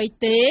ធផ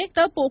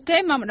លអ្វីទេទៅពួកគេ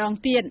មកម្ដង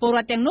ទៀតព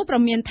លរដ្ឋទាំងនោះប្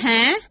រមានថា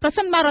ប្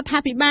រសិនបើ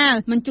រដ្ឋាភិបាល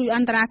មិនជួយ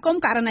អន្តរាគមន៍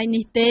ករណី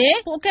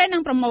នេះទេពួកគេ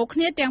នឹងប្រមូ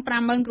លគ្នាទាំង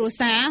50000គ្រួ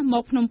សារម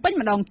កភ្នំពេញ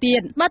ម្ដងទៀ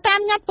តបើតាម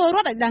ញត្តិព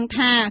លរដ្ឋឲ្យដឹ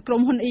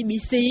ងថាក្រុមហ៊ុន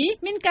EBC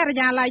មា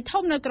នការិយាល័យ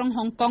ធំនៅក្រុ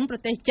ងហុងកុងប្រ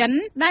ទេសចិន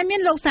ដែ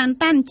លមានលោកសាន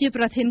តាន់ជា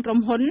ប្រធានក្រុ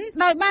មហ៊ុ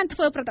នដោយបា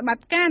នធ្វើប្រតិ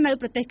បត្តិការនៅ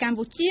ប្រទេស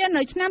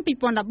កម្ពុជានៅឆ្នាំ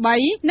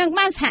2013 នឹង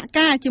បានសហ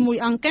ការជាមួយ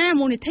អង្គការ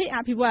មូលនិធិអ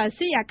ភិវឌ្ឍអា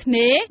ស៊ីអាគ្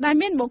នេយ៍ដែល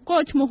មានបុគ្គ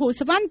លឈ្មោះហ៊ូ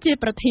សវណ្ណជា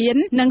ប្រធាន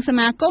និងស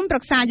មាគមប្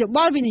រឹក្សាយោប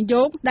ល់វិនិ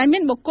យោគដែលមា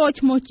នបុគ្គល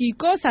ឈ្មោះជី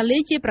កូសាលី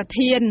ជាប្រ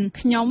ធាន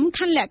ខ្ញុំខ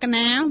ណ្ឌលក្ខ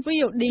ណា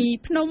VOD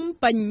ភ្នំ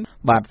ពេញ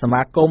បាទស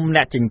មាគម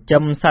អ្នកចិញ្ចឹ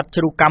មសត្វ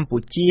ជ្រូកកម្ពុ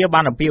ជា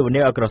បានអំពាវ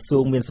នាវឲ្យក្រសួ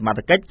ងមានសមត្ថ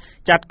កិច្ច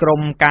ចាត់ក្រុ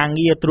មការ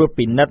ងារត្រួត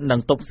ពិនិត្យនិ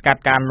ងទប់ស្កា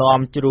ត់ការនាំ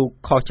ជ្រូក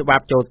ខុសច្បា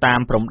ប់ចូលតាម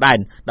ព្រំដែន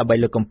ដើម្បី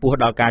លើកកម្ពស់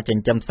ដល់ការចិ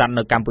ញ្ចឹមសត្វ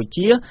នៅកម្ពុ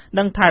ជា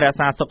និងថែរក្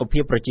សាសុខភា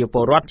ពប្រជាព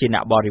លរដ្ឋជាអ្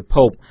នកបរិ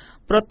ភោគ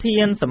ប្រធា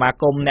នសមា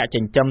គមអ្នក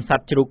ចិញ្ចឹមស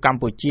ត្វជ្រូកក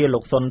ម្ពុជាលោ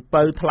កសុន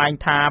ពៅថ្លែង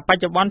ថាប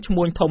ច្ចុប្បន្នឈ្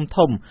មួញធំ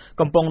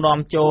កំពុងនាំ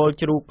ចូល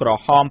ជ្រូកក្រ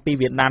ហមពី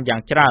វៀតណាមយ៉ា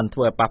ងច្រើនធ្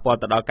វើឲ្យប៉ះពាល់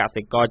ទៅដល់ក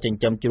សិករចិ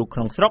ញ្ចឹមជ្រូកក្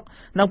នុងស្រុក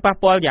និងប៉ះ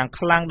ពាល់យ៉ាង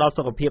ខ្លាំងដល់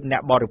សុខភាពអ្ន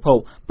កបរិភោគ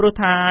ព្រោះ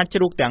ថាជ្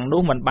រូកទាំង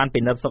នោះមិនបាន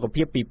ពិនិត្យសុខ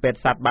ភាពពីពេទ្យ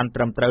សត្វបានត្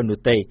រឹមត្រូវនោះ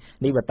ទេ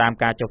នេះបើតាម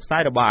ការចុះផ្សា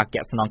យរបស់អគ្គ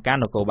ស្នងការ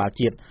នគរបាល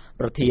ជាតិ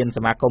ប្រធានស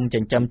មាគមចិ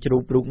ញ្ចឹមជ្រូ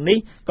ករូបនេះ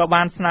ក៏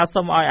បានស្នើ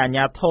សុំឲ្យអាជ្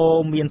ញាធរ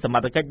មានសម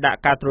ត្ថកិច្ចដាក់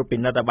ការត្រួតពិ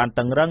និត្យឲ្យបាន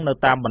តឹងរ៉ឹងនៅ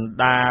តាមបណ្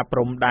ដាព្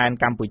រំដែន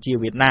កម្ពុជា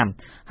វៀតណាម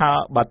ហើយ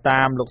បើ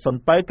តាមលោកសុន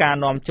ពៅការ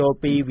នាំចូល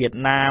ពីវៀត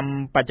ណាម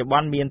បច្ចុប្ប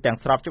ន្នមានទាំង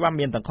ស្របច្បាប់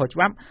មានទាំងខុសច្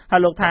បាប់ហើ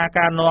យលោកថា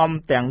ការនាំ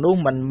ទាំងនោះ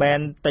មិនមែន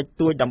តិច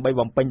តួចដើម្បី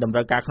បំពេញតម្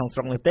រូវការក្នុងស្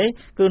រុកនោះទេ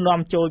គឺនាំ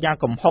ចូលយ៉ាង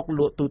កំហុកល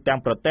ក់ទូទាំង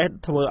ប្រទេស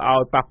ធ្វើឲ្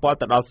យប៉ះពាល់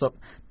ទៅដល់សត្វ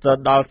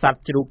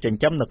ជ្រូកចិ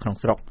ញ្ចឹមនៅក្នុង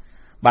ស្រុក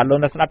បាទលោក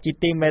អ្នកស្ដាប់ជា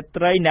ទីមេ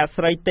ត្រីអ្នក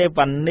ស្រីទេ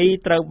វ៉ានី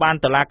ត្រូវបាន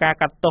តុលាការ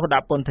កាត់ទោសដា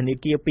ក់ពន្ធនា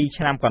គារ2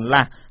ឆ្នាំកន្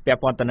លះពាក់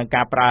ព័ន្ធទៅនឹង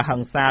ការប្រើហិ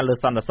ង្សាលើ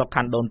សន្តិសុខខ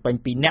ណ្ឌដូនពេញ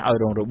2នាក់ឲ្យ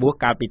រងរបួស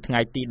កាលពីថ្ងៃ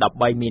ទី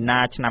13មីនា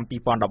ឆ្នាំ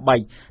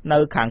2013នៅ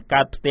ខាង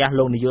កើតផ្ទះ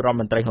លោកនាយករដ្ឋ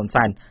មន្ត្រីហ៊ុន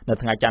សែននៅ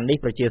ថ្ងៃច័ន្ទនេះ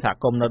ប្រជាសហ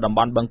គមន៍នៅតំប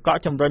ន់បឹងកក់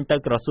ជំរុញទៅ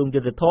ក្រសួង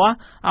យុតិធធម៌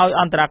ឲ្យ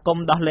អន្តរាគម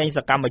ន៍ដោះលែងស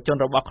កម្មជន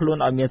របស់ខ្លួន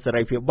ឲ្យមានសេ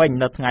រីភាពវិញ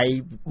នៅថ្ងៃ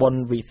បុណ្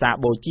យវិសាខ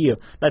បូជា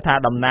ដែលថា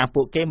តំណាង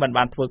ពួកគេមិន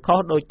បានធ្វើខុស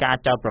ដោយការ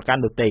ចោទប្រកា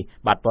ន់នោះទេ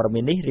បាទព័ត៌មា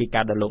ននេះរាយកា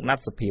រណ៍ដោយលោកណា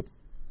ត់សុភាព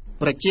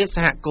ប្រជាស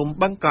ហគមន៍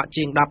បឹងកក់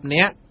ជាង10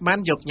នាក់បាន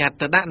យកញត្តិ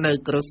ទៅដាក់នៅ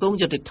ក្រសួង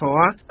យុតិធធ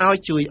ម៌ឲ្យ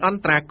ជួយអន្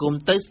តរាគម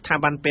ន៍ទៅស្ថា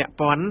ប័នពាក់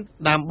ព័ន្ធ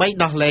ដើម្បី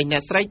ដោះលែងអ្ន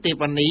កស្រីទេ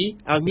វ៉ានី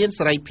ឲ្យមាន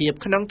សេរីភាព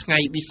ក្នុងថ្ងៃ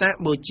វិសាខ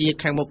បូជា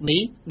ខាងមុខ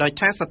នេះដោយ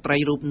ថាស្ត្រី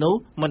រូបនោះ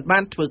មិនបា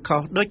នធ្វើខុ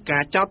សដោយកា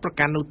រចោទប្រ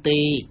កាន់នោះទេ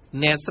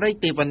អ្នកស្រី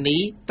ទេវ៉ានី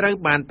ត្រូវ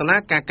បានតុលា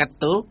ការកាត់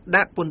ទោស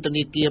ដាក់ពន្ធ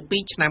នាគារ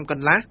2ឆ្នាំក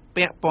ន្លះ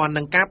ពាក់ព័ន្ធ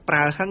នឹងការប្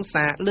រើហិង្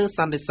សាលើស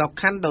ន្តិសុខ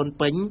ខណ្ឌដូន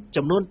ពេញ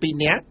ចំនួន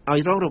2នាក់ឲ្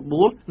យរងរ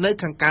បួសនៅ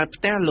ខាងកើត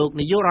ផ្ទះលោក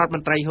នាយករដ្ឋម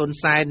ន្ត្រីហ៊ុន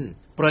សែន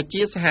ប្រ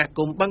ជាសហគ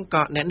មន៍បឹងក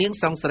ក់អ្នកនាង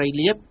សង្ស្រី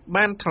លៀប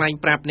បានថ្លែង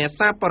ប្រាប់អ្នក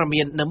សារព័ត៌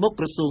មាននៅមុខ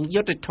ក្រសួង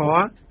យុតិធធ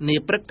ម៌នា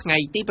ព្រឹកថ្ងៃ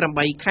ទី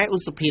8ខែឧ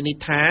សភានេះ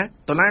ថា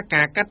តុលា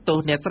ការកាត់ទោស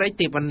អ្នកស្រី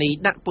ទេវ៉ានី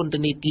ដាក់ពន្ធ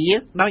នាគារ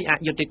ដោយអ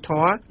យុត្តិធ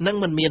ម៌និង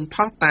មិនមានភ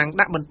ស្តុតាង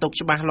ដាក់បន្ទុក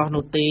ច្បាស់លាស់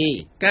នោះទេ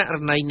ករ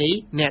ណីនេះ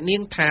អ្នកនា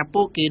ងថា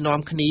ពួកគេនាំ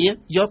គ្នា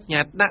យកញ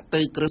ត្តិដាក់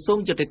ទៅក្រសួង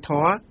យុតិធធ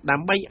ម៌ដើ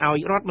ម្បីឲ្យ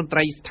រដ្ឋមន្ត្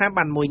រីស្ថា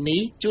ប័នមួយ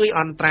នេះជួយ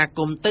អន្តរាគ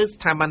មន៍ទៅ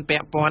ស្ថាប័នពា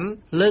ក់ព័ន្ធ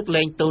លើក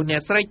លែងទោសអ្ន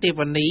កស្រីទេ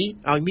វ៉ានី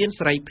ឲ្យមាន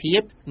សេរីភា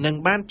ពនិង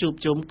បានជួប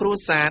ជុំគ្រួ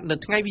សារនៅ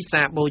ថ្ងៃវិ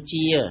សាខបូ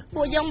ជា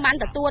ពួកយើងបាន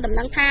ទទួលដំ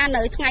ណឹងថា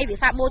នៅថ្ងៃវិ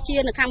សាខបូជា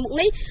នៅខាងមុខ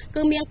នេះ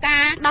គឺមានកា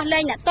រដោះលែ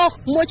ងអ្នកទោស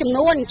មួយចំ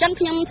នួនអញ្ចឹង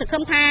ខ្ញុំសង្ឃឹ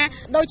មថា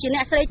ដូចជាអ្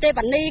នកស្រីទេ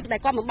វ៉ានីដែល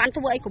គាត់មិនបាន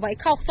ធ្វើអីអ្វី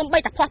ខុសសូម្បី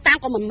តែភស្តុតាង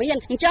ក៏មិនមាន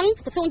អញ្ចឹង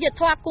ក្រសួងយុតិធ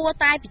ធម៌គួរ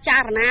តែពិចា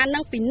រណានិ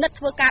ងពិនិត្យ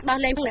ធ្វើការដោះ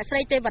លែងអ្នកស្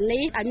រីទេវ៉ានី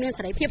ឲ្យមាន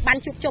សេរីភាពបាន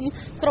ជួបជុំ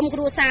ក្រុមគ្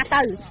រួសារ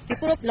ទៅពី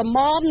ព្រោះលំម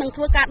នឹង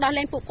ធ្វើការដោះ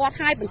លែងពួកគាត់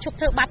ឲ្យបញ្ឈប់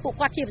ធ្វើបាបពួក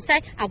គាត់ជាពិសេស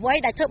អ្វី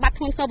ដែលធ្វើបាប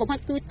ធ្ងន់ធ្ងរបំផុត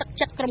គឺទឹក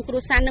ចិត្តក្រុមគ្រួ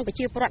សារនិងប្រ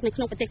ជាពលរដ្ឋនៅក្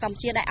នុងប្រទេសកម្ពុ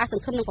ជាដែលអស់ស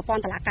ង្ឃឹមនឹងប្រព័ន្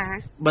ធតុលាការ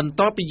បន្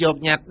ទាប់ពីយក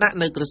ញត្តិដាក់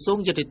នៅក្រសួង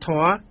យុតិធធ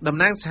ម៌តំ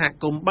ណាងសហ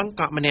គមន៍បឹង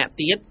កក់ម្នាក់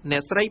ទៀតអ្ន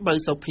កស្រីបើ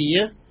សុភា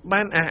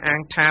បានអះអា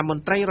ងថាម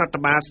ន្ត្រីរដ្ឋ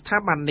បាលស្ថា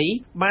ប័ននេះ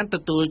បានទ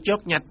ទួលយ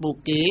កញត្តិពួក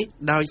គេ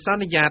ដោយស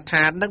ន្យា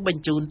ថានឹងប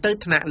ញ្ជូនទៅ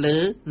ថ្នាក់លើ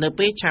នៅ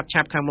ពេលឆាប់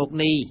ខាងមុខ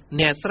នេះ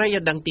អ្នកស្រីឲ្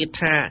យដឹងទៀត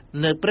ថា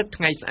នៅព្រឹក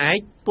ថ្ងៃស្អែក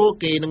ពួក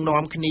គេនឹង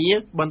នាំគ្នា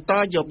បន្ត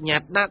យកញ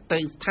ត្តិដាក់ទៅ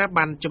ស្ថា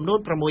ប័នចំនួន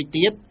6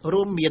ទៀត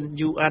រួមមាន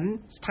UN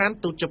ស្ថាន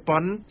ទូតជប៉ុ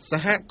នស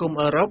ហគមន៍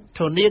អឺរ៉ុប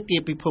ធនាគា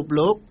រពិភព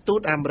លោកទូ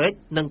តអាមេរិក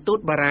និងទូត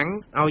បារាំង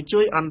ឲ្យជួ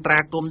យអន្តរា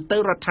គមន៍ទៅ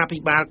រដ្ឋាភិ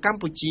បាលកម្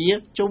ពុជា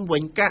ជុំវិ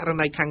ញករ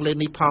ណីខាងលើ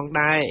នេះផង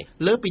ដែរ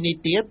លើពីនេះ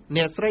ទៀត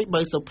អ្នកស្រី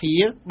បើសុភា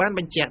បានប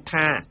ញ្ជាក់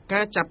ថា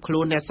ការចាប់ខ្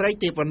លួនអ្នកស្រី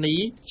ទេវ៉ានី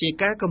ជា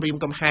ការគំរាម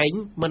កំហែង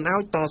មិនឲ្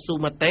យតស៊ូ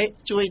មតិ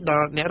ជួយដ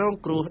ល់អ្នករង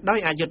គ្រោះដោយ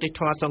អយុត្តិ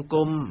ធម៌សង្គ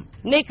ម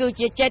នេះគឺ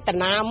ជាចេត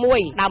នាមួ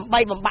យដើម្បី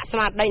បំបាក់ស្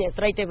មារតីអ្នក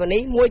ស្រីទេវ៉ានី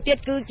មួយទៀត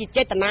គឺជា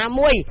ចេតនា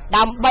មួយ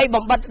ដើម្បី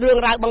បំបិតរឿង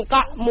រ៉ាវបង្ក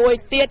ក់មួយ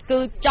ទៀតគឺ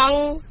ចង់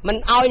មិន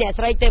ឲ្យអ្នក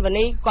ស្រីទេវ៉ា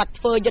នីគាត់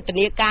ធ្វើយុទ្ធ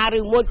នាការឬ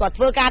មួយគាត់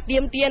ធ្វើការទា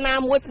មទារណា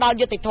មួយផ្ដល់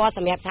យុត្តិធម៌ស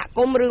ម្រាប់សហគ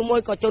មន៍ឬមួយ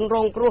ក៏ជនរ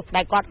ងគ្រោះ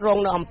ដែលគាត់រង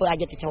នៅអំពើអ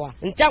យុត្តិធម៌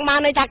អញ្ចឹងបាន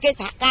ន័យថាគេ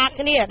សហការ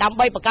គ្នាដើម្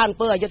បីបង្កើនអំ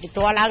ពើអយុត្តិធ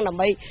ម៌ឡើងដើម្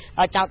បី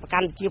ចោទប្រកា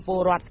ន់ប្រជាពល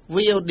រដ្ឋ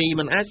VOD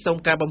មិនអាចសូម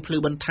ការបំភ្លឺ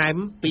បន្ថែម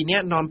ពីអ្ន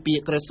កនាំពាក្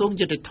យក្រសួង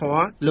យុតិធធ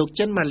ម៌លោក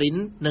ចិនម៉ាលីន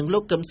និងលោ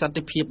កកឹមសន្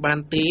តិភាពបាន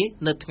ទេ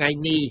នៅថ្ងៃ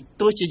នេះ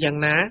ទោះជាយ៉ាង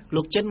ណា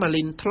លោកចិនម៉ា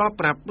លីនធ្លាប់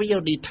ប្រាប់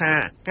VOD ថា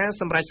ការ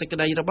សម្រេចសេចក្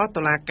តីរបស់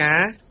តុលាការ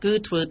គឺ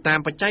ធ្វើតាម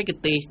បច្ចេក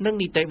ទេសនិង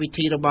នីតិវិ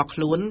ធីរបស់ខ្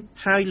លួន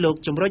ហើយលោក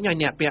ជំរុញឲ្យ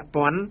អ្នកពាក់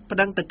ព័ន្ធប្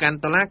តឹងទៅកាន់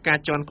តុលាការ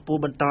ជាន់ខ្ពស់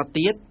បន្ត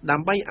ទៀតដើ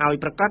ម្បីឲ្យ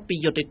ប្រកាសពី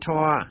យុត្តិធ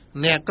ម៌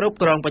អ្នកគ្រប់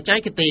គ្រងបច្ចេ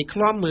កទេសឃ្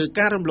លាំមើល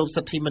ការរំលោភ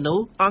សិទ្ធិមនុ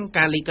ស្សអង្គ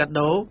ការលីកា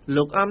ដូ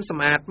លោកអំសំ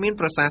អាតមាន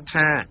ប្រសាសន៍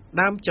ថា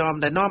ដើមចម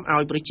ដែលនាំឲ្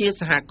យប្រជា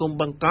សហគមន៍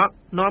បង្កក់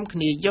នាំគ្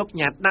នាយក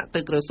ញត្តិដាក់ទៅ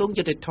ក្រសួង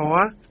យុតិធ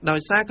ម៌ដោយ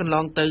សារកន្ល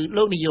ងទៅ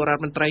លោកនាយករដ្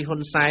ឋមន្ត្រីហ៊ុ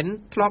នសែន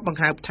ធ្លាប់បង្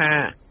ហើបថា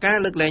ការ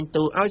លើកលែង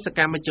ទោសឲ្យសក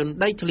ម្មជន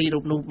ដីធ្លីរូ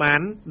បនោះបា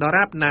នដ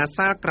រាបណា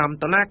សាលក្រម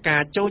តុលាកា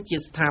រចូលជា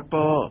ស្ថាព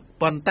រ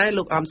ប៉ុន្តែ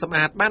លោកអំសំ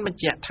អាតបានបញ្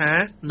ជាក់ថា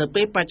នៅ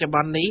ពេលបច្ចុប្ប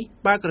ន្ននេះ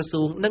បើក្រ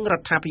សួងនិងរ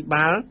ដ្ឋាភិ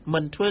បាលមិ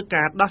នធ្វើ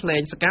ការដោះលែ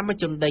ងសកម្ម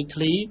ជនដីធ្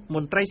លីម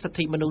ន្ត្រីសិទ្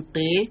ធិមនុស្ស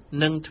ទេ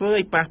នឹងធ្វើ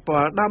ឲ្យប៉ះពា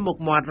ល់ដល់មុខ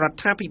មាត់រ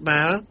ដ្ឋាភិ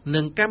បាល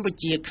និងកម្ពុ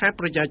ជាខាត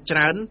ប្រយោជន៍ច្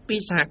រើនពី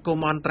សហគ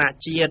មន៍អន្តរ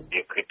ជាតិ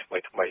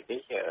ថ្មី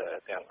នេះ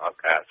ទាំងអង្គ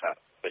ការសហ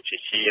ប្រជា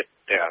ជាតិ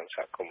ទាំងស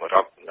ហគមន៍អឺ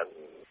រ៉ុបនិង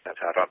ស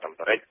ហរដ្ឋអា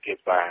មេរិកគេ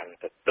បាន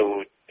ទទូ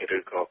ចឬ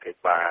ក៏គេ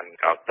បាន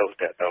កោតទោស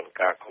ទៅដល់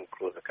ការឃុំឃ្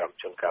លួនសកម្ម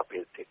ជនការពា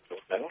រសិទ្ធិមនុ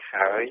ស្សហ្នឹង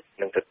ហើយ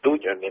នឹងទទូ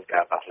ចឲ្យមាន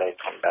ការដោះលែង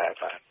ផងដែរ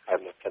បាទហើយ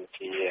មិនសិន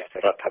ជា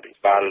រដ្ឋាភិ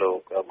បាលលោ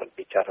កមិន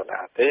ពិចារណា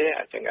ទេ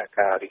អញ្ចឹង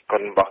ការរិះគ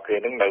ន់របស់គេ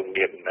នឹងនៅ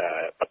មាន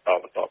បន្ត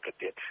ទៅ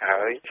ទៀតហើ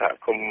យសហ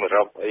គមន៍អឺ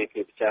រ៉ុបអី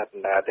គេពិចារ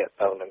ណា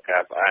ទៅនឹងកា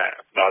រផ្អាក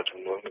ដល់ចំ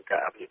នួននឹងកា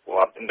រអភិវ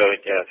ឌ្ឍដោយ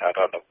សហរ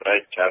ដ្ឋអាមេរិ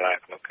កចារ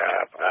ក្នុងការ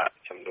ផ្អាក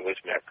ចំនួន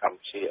សម្រាប់កម្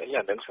ពុជាអី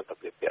អានឹងសុទ្ធ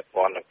តែពាក់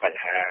ព័ន្ធនឹងប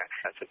ញ្ហា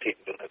សិទ្ធិម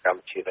នុស្សនៅកម្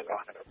ពុជាទាំងអ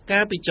ស់ហ្នឹងកា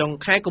លពីចុង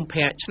ខែកុម្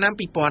ភៈឆ្នាំ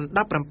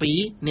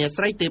2017អ្នក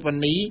ស្រីទេវ៉ា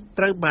នី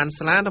ត្រូវបាន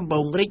សាលាដំប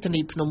ងរាជធា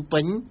នីភ្នំ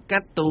ពេញកា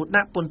ត់ទោស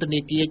ដាក់ពន្ធនា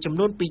គារចំ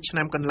នួន2ឆ្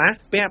នាំកន្លះ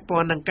ពាក់ព័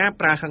ន្ធនឹងការ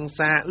ប្រើហិង្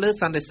សាលើ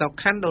សន្តិសុខ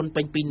ខណ្ឌដូន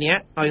ពេញ2នា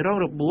ក់ឲ្យរង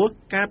របួស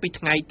កាលពី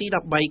ថ្ងៃទី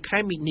13ខែ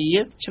មិនិនា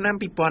ឆ្នាំ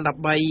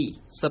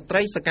2013ស្ត្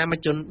រីសកម្ម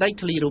ជនដី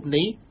ធ្លីរូប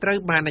នេះត្រូវ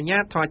បានអាជ្ញា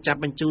ធរចាប់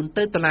បញ្ជូន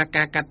ទៅតុលា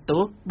ការកាត់ទោ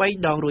ស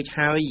3ដងរួច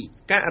ហើយ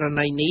ករ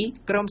ណីនេះ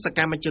ក្រុមសក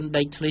ម្មជន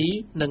ដីធ្លី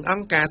និងអ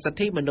ង្គការសិទ្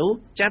ធិមនុស្ស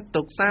ចាត់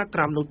ទុកសាលក្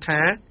រមនោះ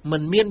ថាមិ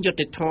នមានយុត្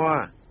តិធម៌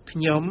ខ្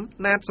ញុំ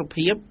ណាតសុ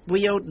ភាព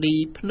VOD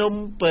ភ្នំ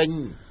ពេញ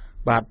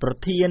បាទប្រ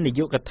ធាននា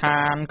យកដ្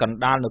ឋានកណ្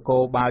ដាលនគ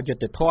របាលយុ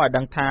ត្តិធម៌ឲ្យ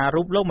ដឹងថា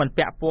រូបលោកមិន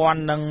ពាក់ព័ន្ធ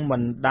នឹងមិ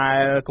នដែ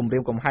លគម្រា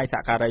មកំហែងសហ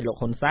ការីលោក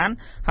ហ៊ុនសាន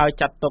ហើយ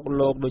ចាត់ទុក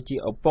លោកដូចជា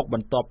ឪពុកប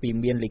ន្ទាប់ពី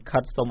មានលិខិ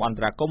តសូមអន្ត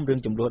រាគមន៍រឿង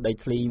ចំនួនដី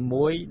ធ្លី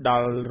មួយដ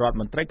ល់រដ្ឋ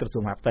មន្ត្រីក្រសួ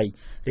ងមហាផ្ទៃ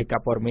រាយការ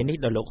ណ៍ព័ត៌មាននេះ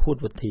ដោយលោកហួត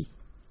វុធី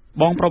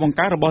បងប្រុសបង្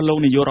ការរបស់លោក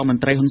នាយករដ្ឋម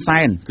ន្ត្រីហ៊ុនសែ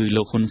នគឺ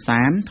លោកហ៊ុន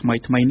សានថ្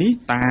មីនេះ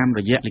តាម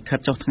រយៈលិខិត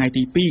ចុះថ្ងៃ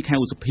ទី2ខែ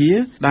ឧសភា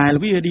ដែល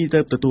VOD ទៅ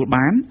ទទួល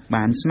បាន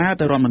ស្នើ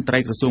ទៅរដ្ឋមន្ត្រី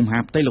ក្រសួងមហា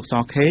ផ្ទៃលោកស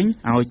ខេង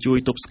ឲ្យជួយ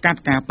ទប់ស្កាត់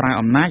ការប្រើ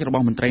អំណាចរប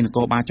ស់មន្ត្រីនគ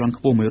របាលជាន់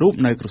ខ្ពស់មួយរូប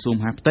នៅក្រសួង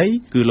មហាផ្ទៃ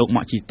គឺលោក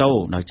ម៉ាក់ជីតូ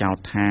ដោយចោទ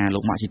ថាលោ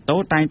កម៉ាក់ជីតូ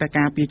តែងតែ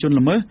ការពារជន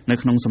ល្មើសនៅ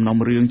ក្នុងសំណុំ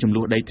រឿងចំ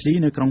នួនដីធ្លី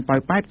នៅក្រុងប៉ោយ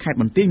ប៉ែតខេត្ត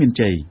បន្ទាយមាន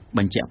ជ័យប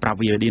ញ្ជាក់ប្រាប់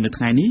VOD នៅ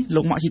ថ្ងៃនេះ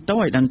លោកម៉ាក់ជីតូ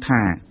ឲ្យដឹង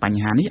ថាប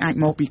ញ្ហានេះអាច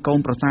មកពីកូន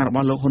ប្រសាររប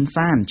ស់លោកហ៊ុន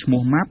សានឈ្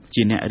មោះម៉ាប់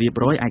ជាអ្នករៀប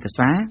រយឯក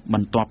សារប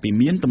ន្ទាប់ពី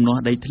មានទំនាស់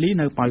ដីធ្លី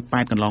នៅប៉ោយ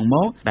ប៉ែតកន្លងម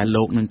កដែល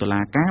លោកនឹងតុ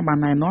លាការបាន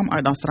ណែនាំឲ្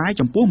យដោះស្រាយ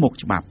ចំពោះមុខ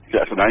ច្បាប់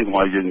ជាក់ស្ដែងកុំ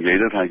ឲ្យយើងនិយាយ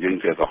ទៅថាយើង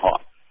ជាកុហក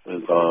ឬ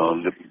ក៏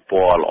លិបព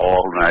ណ៌ល្អ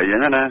ខ្លួនឯង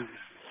ហ្នឹងណា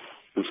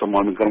គឺសូម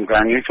ឲ្យមានក្រុមកា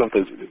រងារចូលទៅ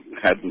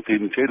ខេត្តបន្ទាយ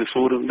មានជ័យទៅ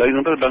សួររឿងដីហ្នឹ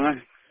ងទៅដឹងហើយ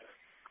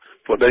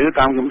ព្រោះដី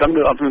តាមខ្ញុំដឹង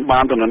គឺអត់មានបា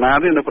នទៅណា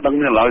ទេនៅប្តឹង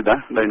នេះឡើយតា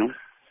ដីហ្នឹង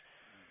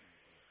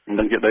មិន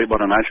ដឹងជាដីរប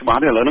ស់ណាច្បាស់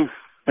ទេឥឡូវហ្នឹង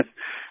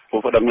ព្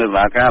រោះប្តឹងនៅតុ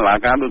លាកា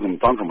រដូចកំ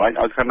តង់សម្រាប់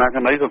ឲ្យខាងណាខា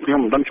ងណីក៏ខ្ញុំ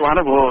មិនដឹងច្បាស់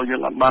ទេព្រោះយើ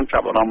ងអត់បានចា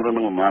ប់អារម្មណ៍រឿងហ្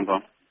នឹងប្រហែលផង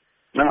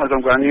ហ្នឹងឲ្យក្រុ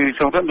មការងារ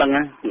ចូលទៅដឹង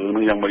ហើយ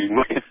នឹងយ៉ាងម៉េចម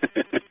ក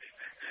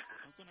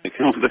ខ្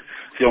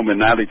ញុំមិន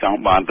ណាទេចង់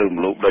បានទៅម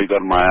លូបដីគា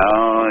ត់ម៉ែ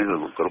អើយ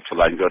គ្រប់ឆ្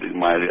លាញ់គាត់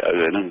ម៉ែនេះឪ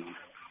ហ្នឹង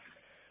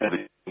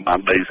បាន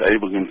ដីស្អី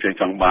បើខ្ញុំ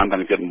ចង់បានតាំ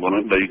ងចិត្តមុន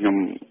ដីខ្ញុំ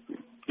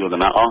យោធ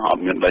នាអស់អ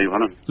ត់មានដីផង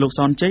ហ្នឹងលោកស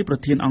នជ័យប្រ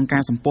ធានអង្គកា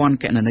រសម្ព័ន្ធ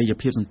គណនេយ្យ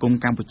ភាពសង្គម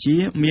កម្ពុជា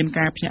មាន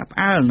ការភ្ញាក់ផ្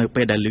អើលនៅ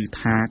ពេលដែលឮ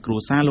ថាគ្រួ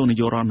សារលោកនា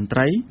យករដ្ឋមន្ត្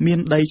រីមាន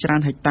ដីច្រើ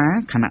នហិកតា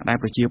ខណៈដែល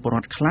ប្រជាពលរ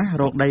ដ្ឋខ្លះ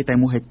រកដីតែ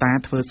1ហិកតា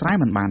ធ្វើស្រែ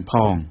មិនបានផ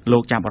ងលោ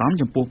កចាប់អារម្មណ៍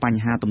ចំពោះប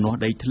ញ្ហាទំនាស់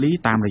ដីធ្លី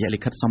តាមរយៈលិ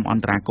ខិតសុំអ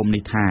ន្តរាគមន៍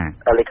នេះថា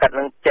លិខិត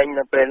នឹងចេញ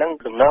នៅពេលហ្នឹង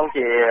ទំនង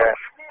ជា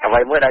អ្វី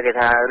មួយដែលគេ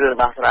ថារឿង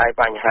ដោះស្រាយ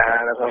បញ្ហា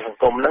នៅក្នុងស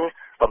ង្គមហ្នឹង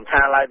បំ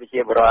ថាឡើយប្រជា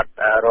ពលរដ្ឋ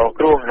រង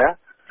គ្រោះណា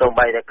សូម្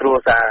បីតែគ្រួ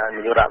សារ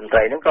នាយករដ្ឋមន្ត្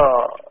រីហ្នឹងក៏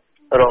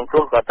រងគ្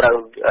រោះក៏ត្រូវ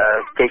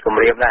គេគ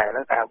ម្រាមដែរហ្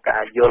នឹងតាមកា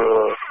រយល់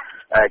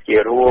ជា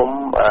រួម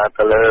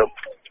ទៅលើ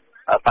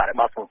បរិ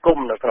បទសង្គម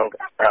នៅក្នុង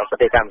ប្រ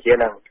ទេសកម្ពុជា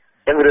ហ្នឹង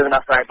អញ្ចឹងរឿង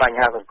ដោះស្រាយបញ្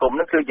ហាសង្គមហ្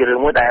នឹងគឺជារឿង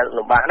មួយដែល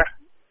លំបាកណា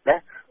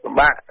លំ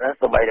បាកណា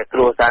សូម្បីតែគ្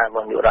រួសាររប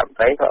ស់នាយករដ្ឋមន្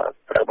ត្រីក៏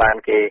ត្រូវបាន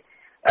គេ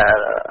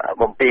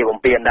បំពេ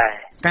ញដែរ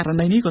ករ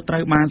ណីនេះក៏ត្រូ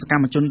វបានសក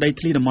ម្មជនដី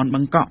ធ្លីតំបន់បឹ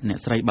ងកក់អ្នក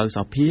ស្រីបើ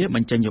សោភាប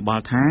ញ្ចេញយោប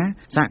ល់ថា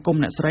សហគម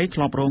ន៍អ្នកស្រីធ្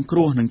លាប់រងគ្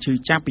រោះនឹងឈឺ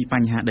ចាប់ពីប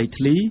ញ្ហាដី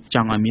ធ្លីច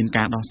ង់ឲ្យមាន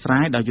ការដោះស្រា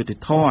យដោយយុត្តិ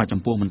ធម៌ចំ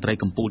ពោះមន្ត្រី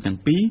កម្ពុជាទាំង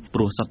ពីរព្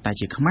រោះសុទ្ធតែ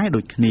ជាខ្មែរ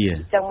ដូចគ្នា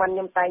ចឹងមិនខ្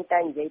ញុំតែងតែ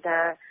និយាយថា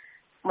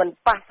មិន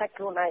ប៉ះសាច់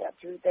ខ្លួនឯងអត់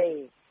ឈឺទេ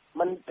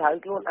មិនត្រូវ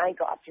ខ្លួនឯង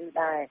ក៏អត់ឈឺ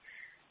ដែរ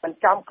មិន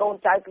ចំកូន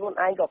ចៅខ្លួន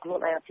ឯងក៏ខ្លួន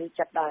ឯងអត់ឈឺ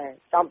ចិត្តដែរ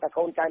ចំតែ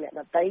កូនចៅអ្នក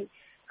ដទៃ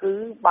គឺ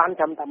បាន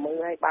ត្រឹមតែមើល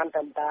ឲ្យបានត្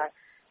រឹមតែ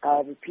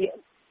វិភាគ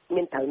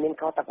មានត្រូវមាន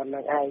ខុសតែប៉ុណ្្នឹ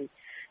ងឯង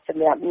ស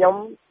ម្រាប់ខ្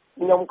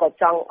ញុំក៏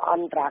ចង់អ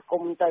ន្តរាគ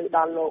មន៍ទៅដ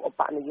ល់លោកឧ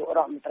បនាយករ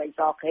ដ្ឋមន្ត្រី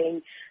សខេង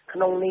ក្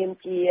នុងនាម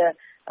ជា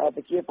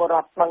ប្រជាពលរ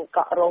ដ្ឋបឹងក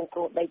ក់រងគ្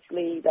រោះដីធ្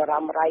លីដ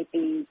រ៉ាំរ៉ៃ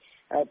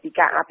ពី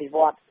ការអភិវ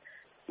ឌ្ឍ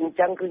អញ្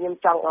ចឹងគឺខ្ញុំ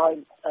ចង់ឲ្យ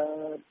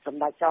ស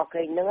ម្ដេចស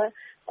ខេងហ្នឹង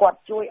គាត់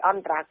ជួយអ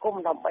ន្តរាគម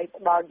ន៍ដើម្បី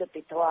ផ្ដល់យុត្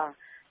តិធម៌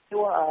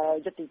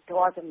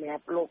សម្រា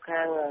ប់លោក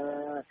ខាង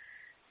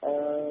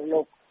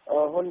លោក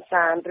ហ៊ុន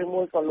សានឬ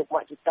មួយក៏លោក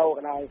ម៉ាក់ជីតូ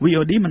ក៏ដោយ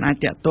VOD មិនអាច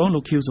តាក់ទងលោ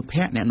កខៀវសុ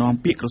ភ័ក្រអ្នកនាំ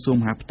ពាក្យក្រសួង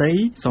មហាផ្ទៃ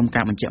សូម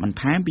ការបញ្ជាក់បន្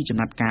ថែមពីចំ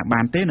ណាត់ការ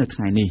បានទេនៅថ្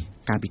ងៃនេះ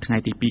កាលពីថ្ងៃ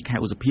ទី2ខែ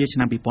ឧសភាឆ្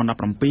នាំ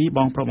2017ប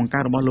ងប្រុសបង្កា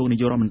ររបស់លោកនា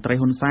យករដ្ឋមន្ត្រី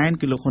ហ៊ុនសែន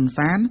គឺលោកហ៊ុន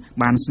សាន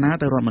បានស្នើ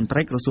ទៅរដ្ឋមន្ត្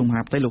រីក្រសួងម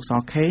ហាផ្ទៃលោកស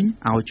ខេង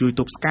ឲ្យជួយ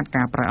ទប់ស្កាត់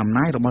ការប្រើអំ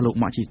ណាចរបស់លោក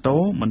ម៉ាក់ជីតូ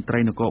មន្ត្រី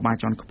នគរបាល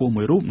ជាន់ខ្ពស់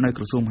មួយរូបនៅ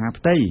ក្រសួងមហា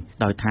ផ្ទៃ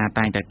ដោយថា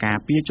តែងតែការ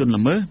ពារជន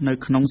ល្មើសនៅ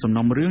ក្នុងសំ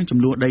ណុំរឿងចំ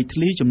នួនដីធ្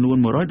លីចំនួន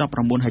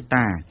119ហិក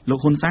តាលោក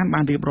ហ៊ុនសែន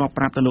បានរៀបរាប់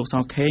ប្រាប់ទៅលោកស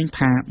ខេង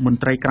ថាមន្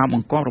ត្រីក្រមប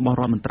ង្គាប់របស់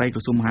រដ្ឋមន្ត្រីក្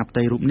រសួងមហាផ្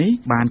ទៃរូបនេះ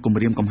បានគំ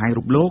រាមកំហែង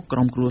រូបលោកក្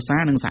រុមគ្រួសា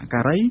រនិងសហ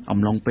ការីអំ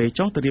ឡុងពេល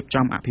ចុះទៅរៀប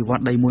ចំអភិវឌ្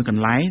ឍដីមួយក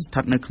ន្លែងស្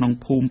ថិតនៅក្នុង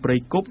ភូមិព្រៃ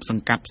គប់ស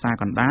ង្កាត់ផ្សារ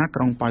កណ្ដាលក្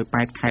រុងប៉ោយ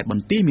ប៉ែតខេត្តប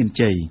ន្ទាយមាន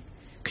ជ័យ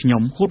ខ្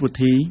ញុំហួតវុ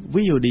ធី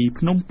VOD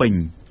ភ្នំពេញ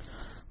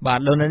បាទ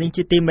លោកនាង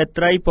ជាទីមេ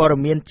ត្រីព័ត៌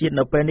មានជាតិ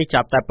នៅពេលនេះ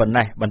ចាប់តែប៉ុណ្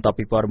ណេះបន្ទាប់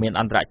ពីព័ត៌មាន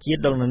អន្តរជាតិ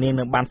លោកនាង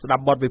នឹងបានស្ដា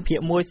ប់បទវិភាគ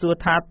មួយសួរ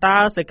ថាតើ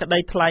សេចក្តី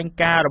ថ្លែង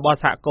ការណ៍របស់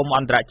សហគមន៍អ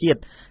ន្តរជាតិ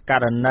ក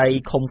រណី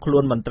ឃុំខ្លួ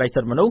នមន្ត្រីសិ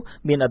ទ្ធិមនុស្ស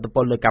មានឥទ្ធិព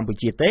លលើកម្ពុ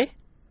ជាទេ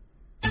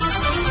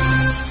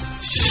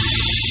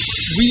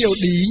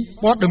VOD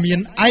ព័ត៌មាន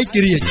ឯក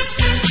រាជ្យ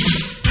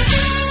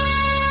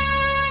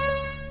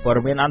ព័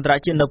ត៌មានអន្តរ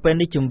ជាតិនៅពេល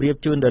នេះជម្រាប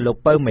ជូនដល់លោក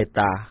ពៅមេ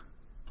តា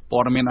ព័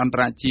ត៌មានអន្ត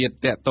រជាតិ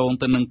តាក់ទង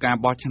ទៅនឹងការ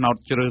បោះឆ្នោត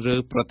ជ្រើសរើស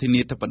ប្រធា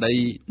នាធិបតី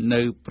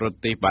នៅប្រ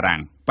ទេសបារាំ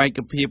ងបេក្ខ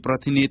ភាពប្រ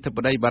ធានាធិប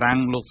តីបារាំង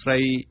លោកស្រី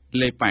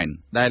លេប៉ែន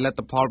ដែលលទ្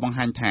ធផលបង្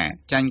ហាញថា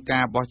ចាញ់កា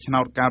របោះឆ្នោ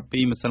តកាលពី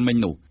ម្សិលមិញ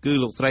នោះគឺ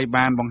លោកស្រី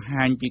បានបង្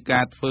ហាញពីកា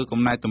រធ្វើ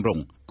កំណែទម្រ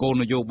ង់គោល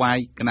នយោបាយ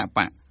គណៈប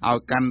កឲ្យ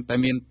កាន់តែ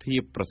មានភា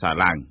ពប្រសើរ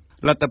ឡើង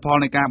លទ្ធផល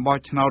នៃការបោះ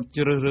ឆ្នោត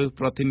ជ្រើសរើស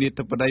ប្រធានា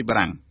ធិបតីបា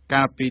រាំង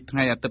កាលពីថ្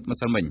ងៃអាទិត្យម្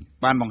សិលមិញ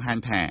បានបង្ហាញ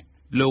ថា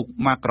លោក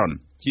ម៉ាក្រុន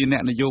ជាអ្ន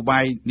កនយោបា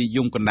យនិយ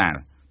មកណ្ដាល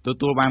ទ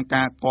ទួលបាន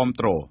ការគាំ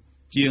ទ្រ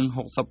ជាង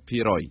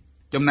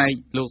 60% ចំណែក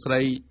លោកស្រី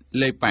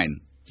លេប៉ែន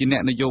ជាអ្ន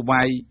កនយោ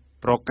បាយ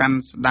ប្រកាន់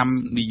ស្ដាំ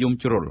និយម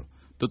ជ្រុល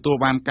ទទួល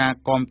បានការ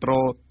គាំទ្រ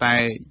តែ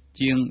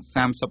ជាង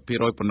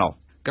 30% ប៉ុណ្ណោះ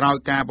ក្រោយ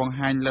ការបង្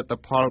ហាញលទ្ធ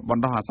ផលប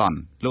ណ្ដោះអាសន្ន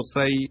លោកស្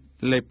រី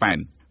លេប៉ែន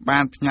បា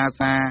នផ្ញើ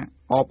សារ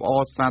អបអ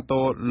រសាទ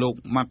រលោក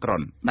ម៉ាក្រុ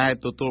នដែល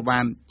ទទួលបា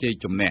នជ័យ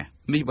ជំនះ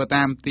នេះបើ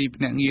តាមទី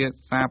ភ្នាក់ងារ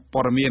សារ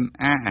ព័ត៌មាន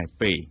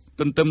AFP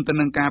ទន្ទឹមទៅ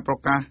នឹងការប្រ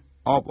កាស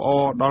អបអ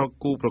រដល់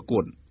គូប្រកួ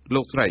ត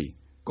លោកស្រី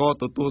ក៏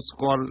ទទួលស្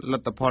គាល់ល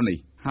ទ្ធផលនេះ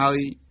ហើយ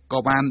ក៏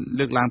បាន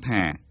លើកឡើង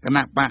ថាគ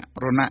ណៈបក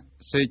រណ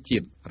សេជា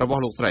តិរប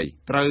ស់លោកស្រី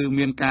ត្រូវ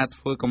មានការ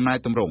ធ្វើកំណែ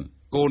ទម្រង់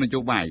គោលនយោ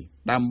បាយ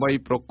ដើម្បី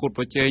ប្រកួត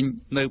ប្រជែង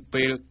នៅ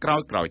ពេលក្រោ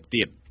យៗ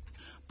ទៀត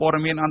ព័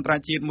ត៌មានអន្តរ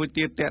ជាតិមួយ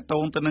ទៀតតាក់ទ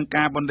ងទៅនឹង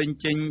ការបណ្តេញ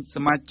ចេញស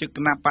មាជិកគ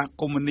ណៈបក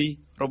កុម្មុយនីស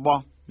រប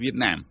ស់វៀត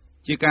ណាម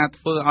ជាការ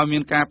ធ្វើឲ្យមា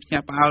នការភ្ញា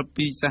ក់ផ្អើល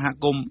ពីសហ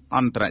គមន៍អ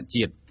ន្តរ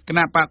ជាតិគ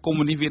ណៈបកកុម្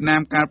មុយនីសវៀតណា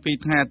មកាលពី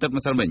ថ្ងៃអាទិត្យ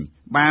ម្សិលមិញ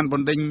បានប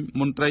ណ្តេញ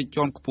មន្ត្រី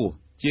ជាន់ខ្ពស់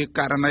ជាក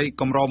រណី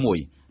កម្រមួយ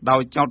ដោ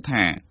យចោទ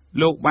ថា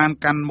លោកបាន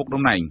កាន់មុខ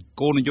តំណែង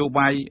គោលនយោ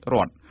បាយរ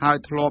ដ្ឋហើយ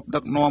ធ្លាប់ដឹ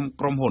កនាំ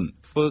ក្រុមហ៊ុន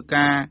ធ្វើ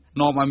ការ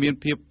នាំឲ្យមាន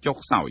ភាពចុះ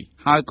ខ្សោយ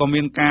ហើយក៏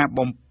មានការ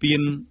បំពា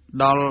ន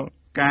ដល់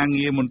ការ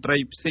ងារមន្ត្រី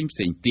ផ្សេង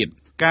ៗទៀត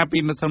កាលពី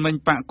ម្សិលមិញ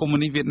បកកុម្មុយ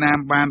នីសវៀតណាម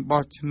បាន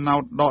បោះឆ្នោ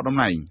តដកតំ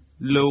ណែង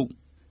លោក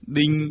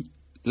ឌីង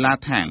ឡា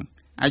ថាង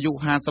អាយុ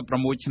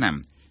56ឆ្នាំ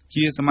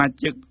ជាសមា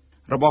ជិក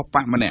របស់ប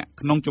កម្នាក់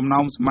ក្នុងចំណោ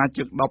មសមា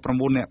ជិក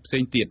19នាក់ផ្សេ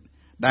ងទៀត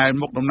ដែល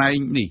មុខតំណែង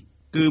នេះ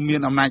គឺមា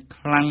នអំណាច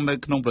ខ្លាំងនៅ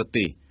ក្នុងប្រ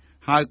ទេស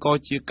ហើយក៏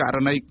ជាករ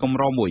ណីកម្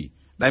រមួយ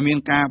ដែលមាន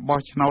ការបោះ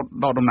ឆ្នោត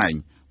ដកតំណែង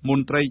ម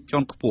ន្ត្រីជា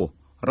ន់ខ្ពស់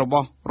រប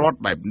ស់រដ្ឋ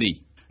បែបនេះ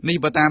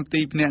បើតាម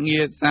ទីភ្នាក់ងា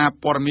រសារ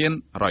ព័ត៌មាន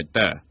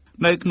Reuters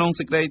នៅក្នុង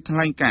សេចក្តីថ្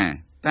លែងការណ៍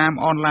តាម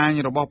អនឡាញ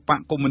របស់បក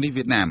កុម្មុយនីស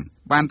វៀតណាម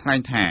បានថ្លែង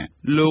ថា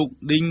លោក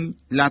ឌីង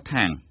ឡា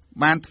ថាង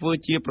បានធ្វើ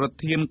ជាប្រ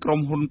ធានក្រុម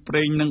ហ៊ុនប្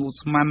រេងនិងឧ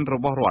ស្ម័នរ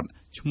បស់រដ្ឋ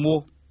ឈ្មោះ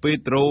ពេ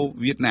ត្រូ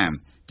វៀតណាម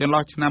ចន្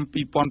លោះឆ្នាំ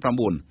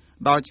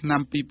2009ដល់ឆ្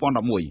នាំ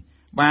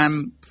2011បាន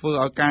ធ្វើ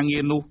ឲ្យការងា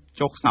រនោះ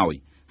ចុះខ្សោយ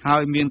ហើ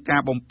យមានកា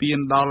របំពាន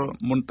ដល់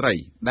មន្ត្រី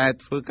ដែល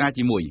ធ្វើការ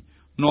ជាមួយ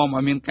នាំឲ្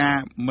យមានការ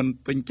មិន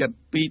ពេញចិត្ត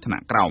ពីថ្នា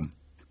ក់ក្រោម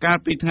កាល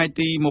ពីថ្ងៃ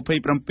ទី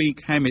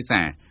27ខែមេ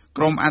សា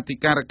ក្រុមអធិ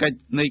ការកិច្ច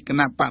នៃគ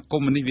ណៈបកកុ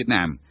ម្មុយនីសវៀត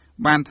ណាម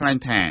បានថ្លែង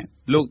ថា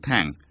លោកថា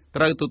ង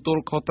ត្រូវទទួល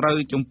ខុសត្រូវ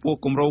ចំពោះ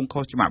គម្រោង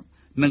ខុសច្បាប់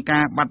និងកា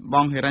របាត់ប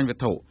ង់ហិរញ្ញវ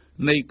ត្ថុ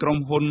នៃក្រុម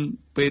ហ៊ុន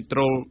ពេត្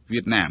រូល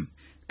វៀតណាម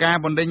ការ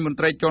បណ្ដេញមន្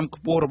ត្រីជាន់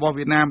ខ្ពស់របស់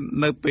វៀតណាម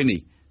នៅពេលនេះ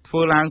ធ្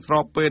វើឡើងស្រ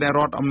បពេលដែលរ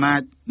ដ្ឋអំណា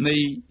ចនៃ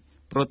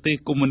ប្រទេស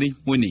កុម្មុយនីស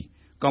មួយនេះ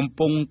កំ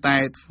ពុងតែ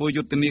ធ្វើ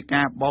យុទ្ធនា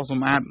ការបោសស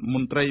ម្អាតម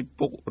ន្ត្រី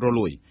ពុករ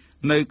លួយ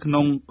នៅក្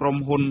នុងក្រុម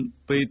ហ៊ុន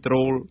ពេត្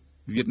រូល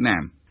វៀតណា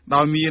ម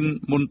ដោយមាន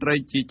មន្ត្រី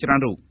ជាច្រើន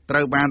រូបត្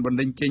រូវបានបណ្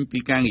តេញចេញពី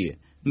ការងារ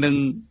និង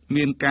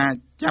មានការ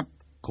ចាប់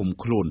ឃុំ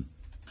ខ្លួន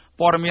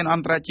ព័ត៌មានអ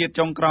ន្តរជាតិ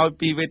ចុងក្រោយ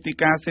ពីវេទិ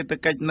កាសេដ្ឋ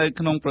កិច្ចនៅ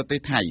ក្នុងប្រទេស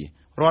ថៃ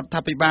រដ្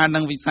ឋាភិបាលនិ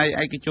ងវិស័យ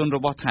ឯកជនរ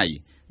បស់ថៃ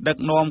ដឹក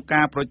នាំ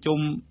ការប្រជុំ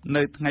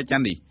នៅថ្ងៃច័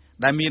ន្ទនេះ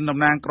ដែលមានតំ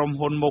ណាងក្រុម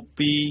ហ៊ុនមក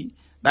ពី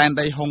ដែន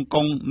ដីហុង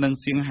កុងនិង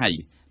សៀងហៃ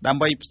ដើ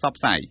ម្បីផ្សព្វ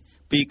ផ្សាយ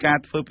ពីការ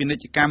ធ្វើពាណិ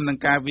ជ្ជកម្មនិង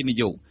ការវិនិ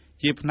យោគ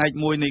ជាផ្នែក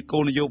មួយនៃគោ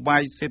លនយោបា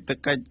យសេដ្ឋ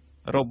កិច្ច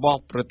របស់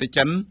ប្រទេស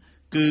ចិន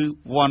គឺ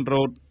One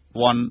Road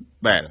One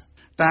Belt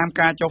តាម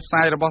ការចុះផ្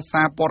សាយរបស់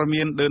សារព័ត៌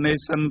មាន The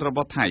Nation រប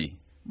ស់ថៃ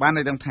បាន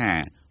ឲ្យដឹងថា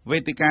វេ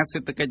ទិកាសេ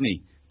ដ្ឋកិច្ចនេះ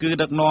គឺ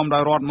ដឹកនាំដោ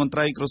យរដ្ឋមន្ត្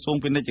រីក្រសួង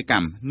ពាណិជ្ជក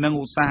ម្មនិង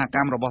ឧស្សាហក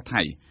ម្មរបស់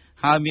ថៃ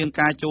ហើយមាន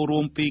ការចូលរួ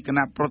មពីគ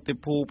ណៈប្រតិ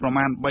ភូប្រ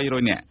មាណ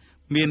300នាក់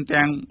មាន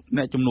ទាំង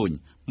អ្នកជំនួញ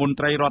មន្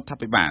ត្រីរដ្ឋា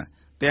ភិបាល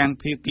ទាំង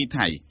ភាគី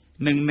ថៃ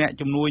និងអ្នក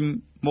ជំនួញ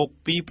មក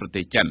ពីប្រ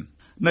ទេសចិន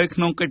នៅក្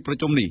នុងកិច្ចប្រ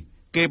ជុំនេះ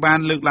គេបាន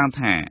លើកឡើង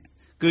ថា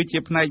គឺជា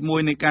ផ្នែកមួ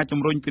យនៃការជំ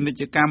រុញពាណិជ្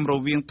ជកម្មរ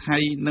វាងថៃ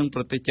និងប្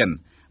រទេសចិន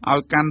ឲ្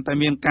យកាន់តែ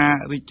មានការ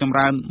រីកចម្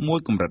រើនមួយ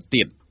កម្រិត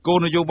ទៀតគោល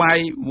នយោបាយ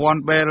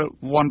One Belt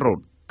One Road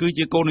គឺ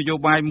ជាគោលនយោ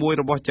បាយមួយ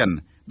របស់ចិន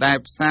ដែល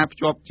ផ្សារភ្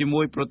ជាប់ជា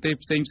មួយប្រទេស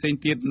ផ្សេងៗ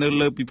ទៀតនៅ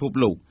លើពិភព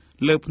លោក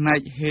លើផ្នែក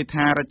ហេដ្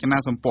ឋារចនា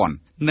សម្ព័ន្ធ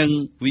និង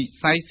វិ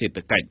ស័យសេដ្ឋ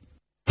កិច្ច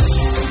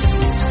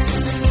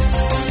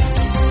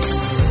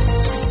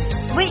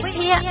វិទ្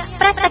យា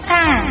ព្រឹត្តិ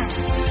ការ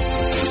ណ៍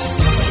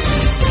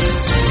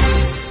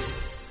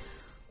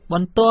ប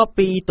ន្ទាប់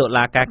ពីតុ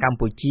លាការកម្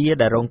ពុជា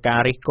ដែលរងការ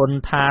រិះគន់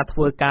ថាធ្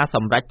វើការស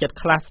ម្រេចចិត្ត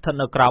ខ្លះស្ថិត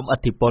នៅក្រោមឥ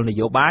ទ្ធិពលន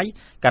យោបាយ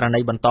ករណី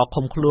បន្ត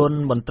ឃុំខ្លួន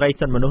មន្ត្រី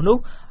សិទ្ធិមនុស្សនោះ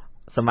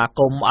សមាគ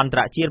មអន្ត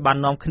រជាតិបាន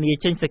នាំគ្នា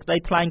ចេញសេចក្តី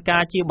ថ្លែងកា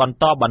រណ៍ជាបន្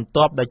តបន្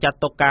ទាប់ដោយចាត់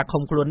ទុកការ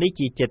ឃុំខ្លួននេះ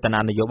ជាចេតនា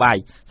នយោបាយ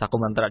សហគ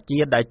មន៍អន្តរជា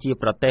តិដែលជា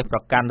ប្រទេសប្រ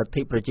កាន់លទ្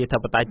ធិប្រជាធិ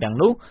បតេយ្យទាំង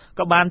នោះ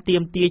ក៏បានទា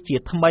មទារជា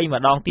ថ្មី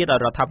ម្ដងទៀតឲ្យ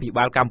រដ្ឋាភិ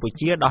បាលកម្ពុ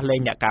ជាដោះលែង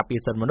អ្នកការពារ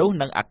សិទ្ធិមនុស្ស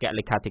និងអគ្គ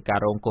លេខាធិការ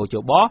រងកោជ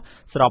ប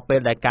ស្របពេល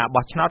ដែលការ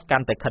បោះឆ្នោតកា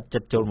ន់តែខិតជិ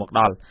តចូលមក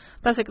ដល់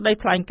តែសេចក្តី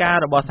ថ្លែងការ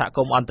ណ៍របស់សហគ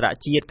មន៍អន្តរ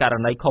ជាតិករ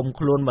ណីឃុំ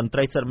ខ្លួនមន្ត្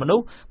រីសិទ្ធិមនុ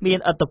ស្សមាន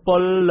ឥទ្ធិព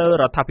លលើ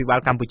រដ្ឋាភិបាល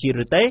កម្ពុជា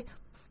ឬទេ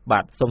បា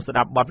ទសូមស្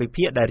ដាប់បទវិ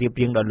ភាគដែលរៀប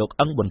រៀងដោយលោក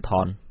អឹងប៊ុនថ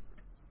ន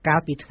កាល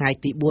ពីថ្ងៃ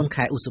ទី4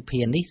ខែឧសភា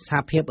នេះសហ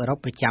ភាពអឺរ៉ុប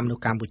ប្រចាំនៅ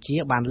កម្ពុជា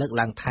បានលើក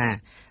ឡើងថា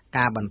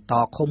ការបន្ត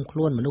ឃុំខ្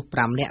លួនមនុស្ស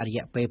5នាក់រ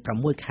យៈពេល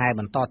6ខែ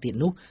បន្តទៀត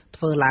នោះ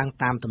ធ្វើឡើង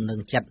តាមទំនឹង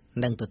ចិត្ត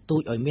និងទទូ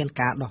ចឲ្យមាន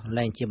ការដោះ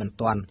លែងជាបន្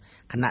ទាន់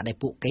ខណៈដែល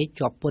ពួកគេ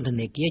ជាប់ពន្ធ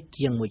នាគារ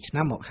ជាង1ឆ្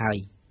នាំមកហើយ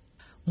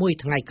មួយ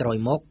ថ្ងៃក្រោយ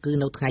មកគឺ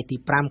នៅថ្ងៃទី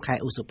5ខែ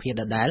ឧសភាដ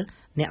ដែល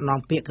អ្នកនាំ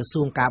ពាក្យក្រ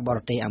សួងការបរ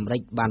ទេសអាមេរិ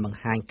កបានបង្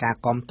ហាញការ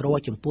គាំទ្រ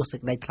ចំពោះសេច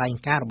ក្តីថ្លែង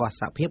ការណ៍របស់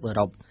សហភាពអឺ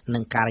រ៉ុបនិ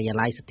ងការិយា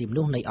ល័យសិទ្ធិម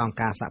នុស្សនៃអង្គ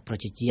ការសហប្រ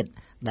ជាជាតិ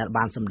ដែល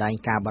បានសម្ដែង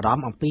ការបារ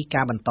ម្ភអំពី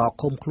ការបន្ត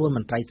ឃុំខ្លួនម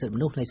ន្ត្រីសិទ្ធិម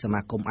នុស្សនៃស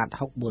មាគមអាត់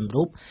ហុក4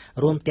រូប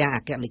រួមទាំងអ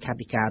គ្គលេខា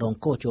ធិការរង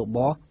កោជប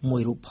មួ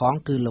យរូបផង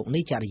គឺលោក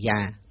នីចរិយា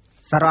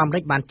សហរដ្ឋអាមេរិ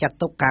កបានចាត់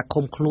ទុកការ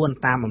ឃុំខ្លួន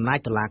តាមអំណាច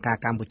តុលាការ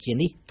កម្ពុជា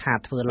នេះថា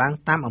ធ្វើឡើង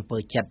តាមអំពើ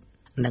ចិត្ត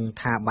និង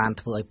ថាបាន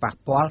ធ្វើឲ្យប៉ះ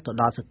ពាល់ទៅ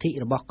ដល់សិទ្ធិ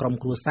របស់ក្រុម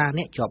គ្រួសារ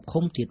អ្នកជាប់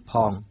ឃុំទៀតផ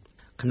ង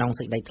ក្នុង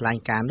សេចក្តីថ្លែង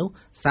ការណ៍នោះ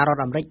សហរដ្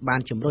ឋអាមេរិកបា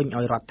នជំរុញ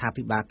ឲ្យរដ្ឋា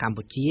ភិបាលកម្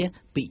ពុជា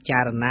ពិចា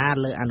រណា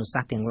លើអនុសា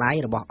សន៍ទាំងឡាយ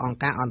របស់អង្គ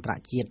ការអន្តរ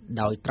ជាតិ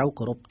ដោយត្រូវ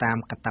គោរពតាម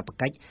កាតព្វ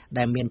កិច្ច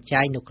ដែលមាន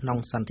ចែងនៅក្នុង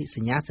សន្ធិស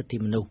ញ្ញាសិទ្ធិ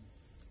មនុស្ស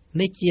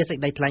នេះជាសេច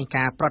ក្តីថ្លែង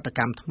ការណ៍ប្រតិក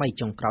ម្មថ្មី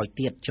ចុងក្រោយ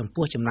ទៀតចំ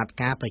ពោះចំណាត់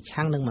ការប្រ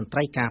ឆាំងនឹងមន្ត្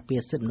រីការពា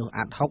រសិទ្ធិមនុស្ស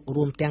អាត់ហុក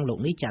រួមទាំងលោក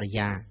នីចរិ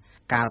យា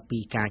កាលពី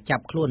ការចា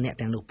ប់ខ្លួនអ្នក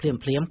ទាំងនោះភ្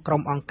លាមក្រុ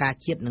មអង្គការ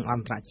ជាតិនិងអ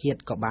ន្តរជាតិ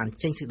ក៏បាន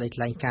ចេញសេចក្តី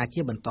ថ្លែងការណ៍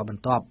ជាបន្តប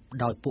ន្ទាប់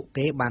ដោយពួក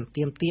គេបាន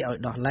ទាមទារឲ្យ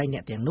ដោះលែងអ្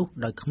នកទាំងនោះ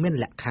ដោយគ្មាន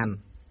លក្ខខណ្ឌ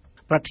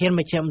ប្រធាន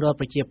មជ្ឈមណ្ឌល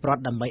ប្រជាប្រដ្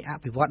ឋដើម្បីអ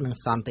ភិវឌ្ឍនិង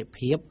សន្តិ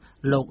ភាព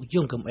លោកយ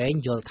ងកំឯង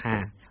យល់ថា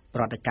ប្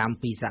រតិកម្ម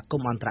ពីសហគ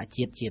មន៍អន្តរ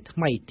ជាតិជាថ្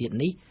មីទៀត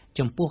នេះ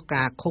ចំពោះ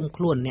ការឃុំ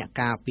ខ្លួនអ្នក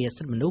ការពារ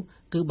សិទ្ធិមនុស្ស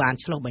គឺបាន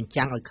ឆ្លុះបញ្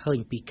ចាំងឲ្យឃើញ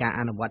ពីការ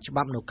អនុវត្តច្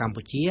បាប់នៅកម្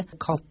ពុជា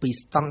ខុសពី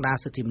ស្តង់ដារ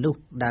សិទ្ធិមនុស្ស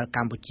ដែលក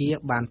ម្ពុជា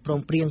បានព្រម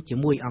ព្រៀងជា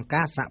មួយអង្គ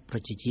ការសហប្រ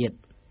ជាជាតិ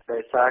ដោ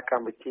យសារក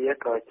ម្ពុជា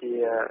ក៏ជា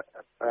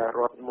រ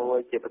ដ្ឋមួយ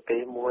ជាប្រទេស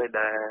មួយ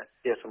ដែល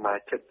ជាសមា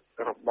ជិក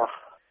របស់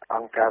អ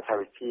ង្គការសហ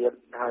ប្រជាជាតិ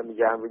ហើយម្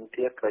យ៉ាងវិញ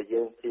ទៀតក៏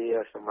យើងជា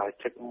សមា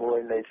ជិកមួយ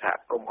នៃសហ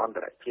គមន៍អន្ត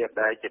រជាតិ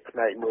ដែលជាផ្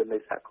នែកមួយនៃ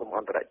សហគមន៍អ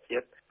ន្តរជា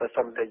តិបើ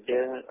សិនតែ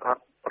យើងអ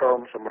ត់ព្រម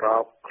សម្រ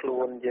បខ្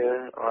លួនយើង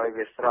ឲ្យ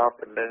វាស្រប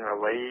ទៅនឹង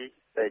អ្វី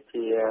ដែល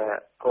ជា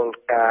គោល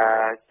ការ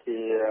ណ៍ជា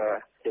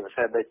ពិ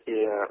សេសដូចជា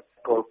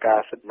គោលការ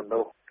ណ៍សិទ្ធិមនុ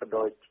ស្សក៏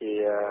ដូចជា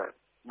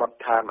បទ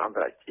ដ្ឋានអន្ត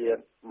រជា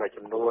តិមួយ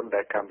ចំនួន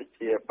ដែលកម្ពុ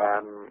ជាបា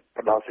ន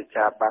ផ្ដល់សេចក្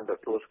ដីបានទ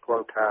ទួលស្គា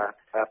ល់ថា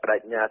បដិ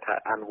ញ្ញាថា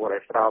អនុវត្តឲ្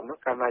យស្របនោះ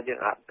កាលណាយើង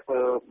អាចធ្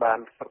វើបាន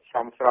ស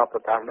មស្របទៅ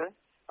តាមនោះ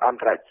អន្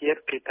តរជាតិ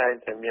គឺតែង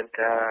តែមាន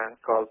ការ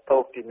កលតោ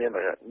កទី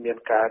មាន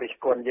ការរិះ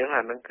គន់យើង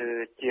អានឹងគឺ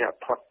ជាអ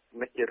ផុត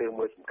នេះជារឿង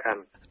មួយសំខា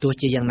ន់ទោះ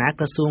ជាយ៉ាងណា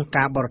ក្រសួង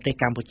ការបរទេស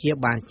កម្ពុជា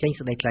បានចេញ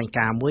សេចក្តីថ្លែង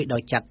ការណ៍មួយដោ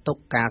យចាត់ទុក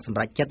ការសម្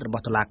រេចចិត្តរប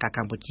ស់តុលាការក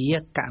ម្ពុជា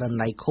ករ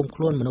ណីឃុំខ្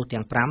លួនមនុស្ស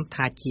ទាំង5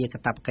ថាជាកា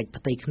តព្វកិច្ច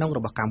ផ្ទៃក្នុងរ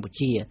បស់កម្ពុ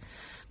ជា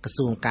ក្រ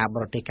សួងការប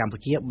រទេសកម្ពុ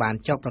ជាបាន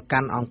ចោទប្រកា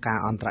ន់អង្គការ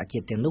អន្តរជា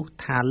តិទាំងនោះ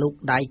ថាលូក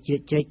ដៃជ្រៀ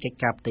តជ្រែកកិច្ច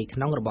ការផ្ទៃក្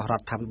នុងរបស់រ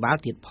ដ្ឋាភិបាល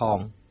ទៀតផង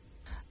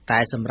តែ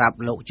សម្រាប់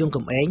លោកជុំ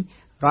កំឯង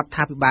រដ្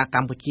ឋាភិបាលក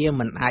ម្ពុជា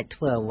មិនអាច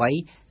ធ្វើអ្វី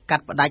កា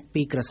ត់ផ្តាច់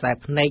ពីក្រសែ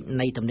ភ្នែក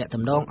នៃទំនាក់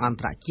ទំនងអន្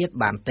តរជាតិ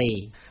បានទេ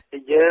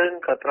យើង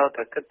ក៏ត្រូវ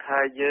តែគិតថា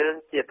យើង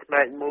ជាផ្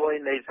នែកមួយ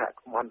នៃសហ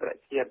គមន៍អន្តរ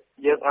ជាតិ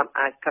យើងអត់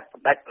អាចកាត់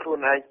ផ្តាច់ខ្លួ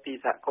នឯងពី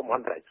សហគមន៍អ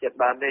ន្តរជាតិ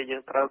បានទេយើ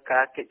ងត្រូវ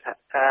ការកិច្ចសហ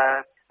ការ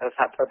ស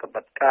ហប្រតិប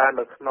ត្តិការ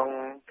នៅក្នុង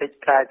កិច្ច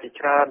ការជា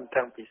ច្រើន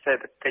ទាំងពីសេដ្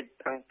ឋកិច្ច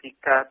ទាំងពី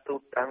ការទូ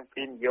តទាំង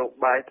ពីនយោ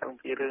បាយទាំង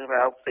ពីរឿង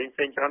រ៉ាវផ្សេង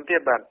ៗច្រើនទៀ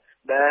តបាទ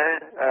ដែល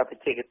ប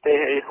ច្ចេកទេស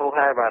អីហូរ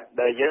ហែបាទ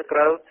ដែលយើងត្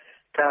រូវ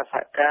ការស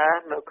ហការ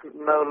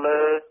នៅ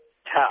លើ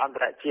ឆាកអន្ត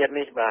រជាតិ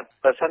នេះបាទ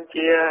បើសិន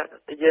ជា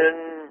យើង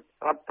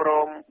អត់ព្រ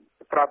ម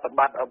ប្រតិប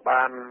ត្តិឲ្យ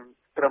បាន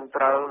ត្រឹម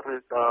ត្រូវឬ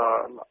ក៏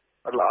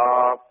ល្អ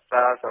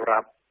សម្រា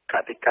ប់ក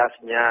តិកាស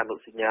ញ្ញាអនុ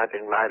សញ្ញា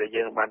ទាំងឡាយដែល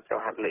យើងបានចុះ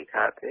ហត្ថលេ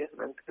ខាទេហ្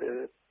នឹងគឺ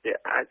ជា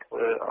អាចធ្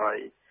វើឲ្យ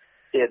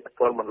ជា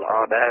ពលមិនល្អ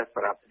ដែរស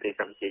ម្រាប់ប្រទេស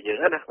កម្ពុជាយើង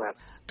ណាបាទ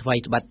ថ្មី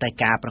ត្បិតតែ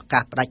ការប្រកា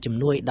សផ្តាច់ជំ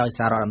នួយដោយស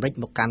ហរដ្ឋអាមេរិក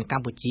មកកាន់ក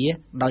ម្ពុជា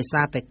ដោយ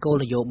សារតែគោល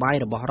នយោបាយ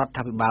របស់រដ្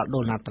ឋាភិបាលដូ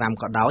ណាល់ត្រាំ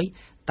ក៏ដោយ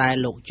តែ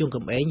លោកជួន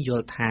កំឯងយ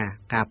ល់ថា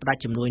ការផ្តាច់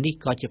ជំនួយនេះ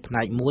ក៏ជាផ្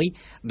នែកមួយ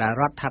ដែល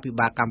រដ្ឋាភិ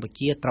បាលកម្ពុ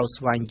ជាត្រូវ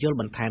ស្វែងយល់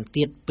បន្ថែម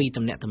ទៀតពី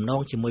ទំនាក់ទំន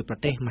ងជាមួយប្រ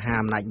ទេសមហា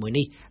អំណាចមួយ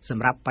នេះស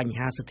ម្រាប់បញ្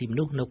ហាសិទ្ធិម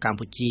នុស្សនៅកម្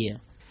ពុជា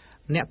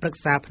អ្នកប្រឹ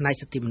ក្សាផ្នែក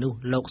សិទ្ធិមនុស្ស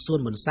លោកសួន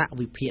មុនស័ក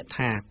វិភាគ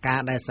ថាការ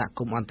ដែលសហគ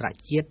មន៍អន្តរ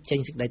ជាតិចេញ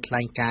សេចក្តីថ្លែ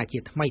ងការណ៍ជា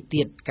ថ្មី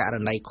ទៀតករ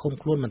ណីឃុំ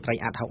ខ្លួនមន្ត្រី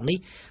អាត់ហុកនេះ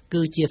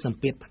គឺជាសម្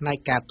ពាធផ្នែក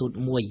ការទូត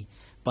មួយ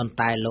ប៉ុន្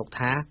តែលោក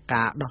ថា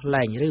ការដោះ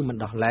លែងឬមិន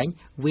ដោះលែង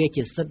វា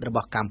ជាសិទ្ធិរប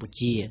ស់កម្ពុ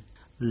ជា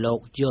លោក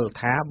យល់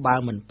ថាបើ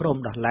មិនព្រម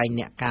ដោះលែង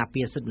អ្នកការ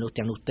ពារសិទ្ធិមនុស្ស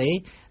ទាំងនោះទេ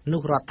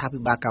នោះរដ្ឋាភិ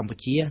បាលកម្ពុ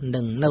ជា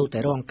នឹងនៅតែ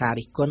រងការ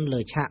រិះគន់លើ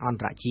ឆាកអន្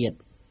តរជាតិ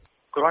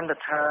គ្រាន់តែ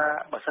ថា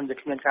បើសិនជា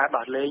គ្មានការ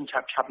ដោះលែងឆា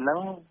ប់ៗហ្នឹង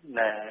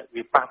ដែល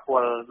វាប៉ះពា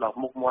ល់ដល់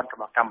មុខមាត់រ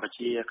បស់កម្ពុ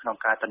ជាក្នុង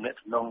ការទំនាក់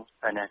ទំនង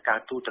នៃការ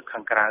ទូតទៅខា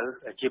ងក្រៅ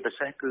ជាពិ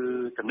សេសគឺ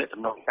ទំនាក់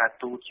ទំនងការ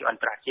ទូតជាអន្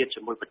តរជាតិ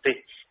ជាមួយប្រទេស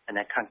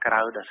នៃខាងក្រៅ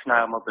ដែលស្នើ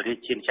មកពីរា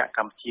ជាណាចក្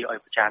រកម្ពុជាឲ្យ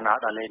ពិចារណា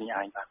ដោះលែងនេះ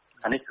ឯងបាទ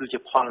អានេះគឺជា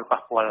ផល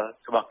ប៉ះពាល់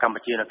របស់កម្ពុ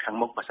ជានៅខាង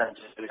មុខបើសិន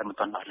ជាវាមិន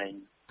ទាន់ដោះលែង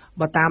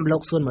បើតាមលោ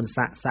កសួនមុន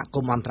ស័កសហគ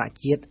មន៍អន្តរ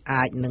ជាតិ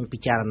អាចនឹងពិ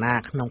ចារណា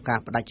ក្នុងការ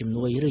ផ្តាច់ជំ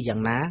នួយឬយ៉ា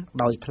ងណា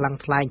ដោយថ្លឹង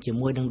ថ្លែងជា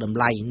មួយនឹងតម្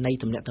លៃនៃ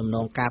ទំនាក់ទំន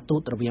ងការទូ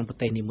តរវាងប្រ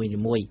ទេសនី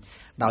មួយៗ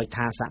ដោយ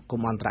ថាសហគម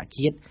ន៍អន្តរ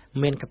ជាតិ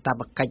មានកាត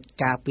ព្វកិច្ច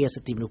ការពារសិ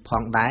ទ្ធិមនុស្សផ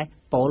ងដែរ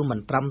ពោលមិន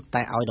ត្រឹម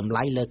តែឲ្យតម្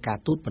លៃលើការ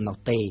ទូតប៉ុណ្ណោះ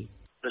ទេ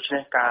ដូច្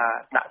នេះការ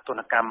ដាក់ទ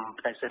ណ្ឌកម្ម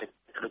ផ្នែកសេដ្ឋកិច្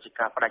ចដូចជា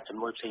ការផ្តាច់ជំ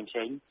នួយផ្សេ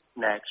ងៗ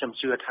ដែលខ្ញុំ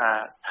ជឿថា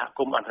សហគ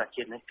មន៍អន្តរ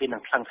ជាតិនេះគេនឹ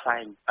ងថ្លឹងថ្លែ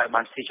ងឲ្យ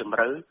បានស៊ីជម្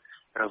រៅ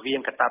រវាង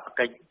កាតព្វ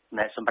កិច្ច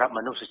សម្រាប់ម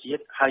នុស្សជា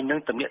តិហើយនឹង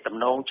ទំនាក់ទំ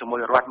នងជាមួយ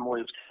រដ្ឋមួយ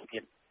ផ្សេងទៀ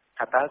ត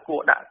ថាតើគួ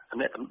រដាក់ទំ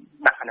នាក់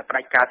ដាក់នៅផ្នែ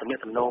កការទំនា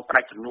ក់ទំនងផ្នែ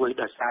កជំនួយ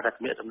ដោយសារតែ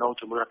ទំនាក់ទំនង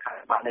ជាមួយរដ្ឋា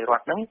ភិបាលនៃរ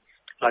ដ្ឋហ្នឹង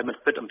ហើយមិន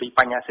គិតអំពីប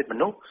ញ្ហាសិទ្ធិម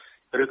នុស្ស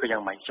ឬក៏យ៉ា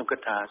ងម៉េចខ្ញុំគិត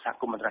ថាសហ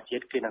គមន៍អន្តរជា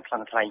តិគេនឹងថ្លឹ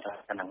ងថ្លែងទៅ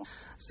ហ្នឹង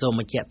សូម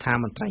បញ្ជាក់ថា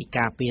មន្ត្រី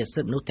ការពារ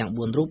សិទ្ធិមនុស្សទាំង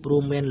4រូបរួ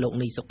មមានលោក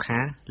នីសុខា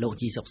លោក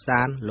ជីសុក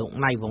សានលោក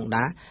ណៃវង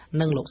ដា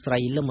និងលោកស្រី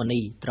លឹមមនី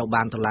ត្រូវ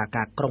បានតុលា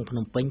ការក្រុងភ្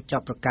នំពេញចា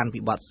ប់ប្រកាន់ពី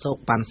បទសោក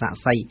ប៉ាន់សាក់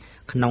សី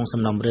ក្នុង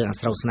សំណុំរឿងអា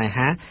ស្រូវស្នេ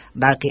ហា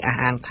ដែលគេអះ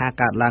អាងថា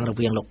កើតឡើងរ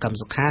វាងលោកកឹម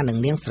សុខានិង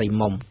នាងស្រី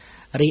មុំ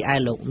រីឯ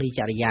លោកនីច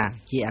រិយា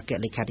ជាអគ្គ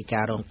លេខាធិកា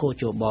ររងគោ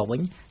ជបវិ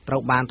ញត្រូ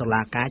វបានតុ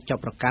លាការចា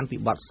ប់ប្រកាន់ពី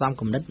បទសំ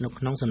គំនិតនៅ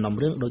ក្នុងសំណុំ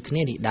រឿងដូចគ្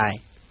នានេះដែរ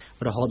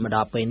រហូតមកដ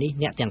ល់ពេលនេះ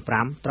អ្នកទាំង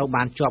5ត្រូវ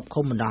បានជាប់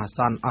ឃុំបណ្ដោះអាស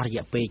ន្នអស់រ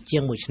យៈពេលជា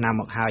ង1ឆ្នាំ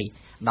មកហើយ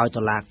ដោយ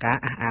តុលាការ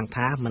អះអាង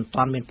ថាមិន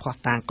ទាន់មានភស្តុ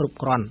តាងគ្រប់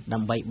គ្រាន់ដើ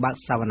ម្បីបើក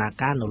សវនា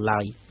ការនៅឡើ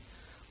យ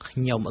ខ្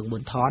ញុំអឹងប៊ុ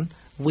នថន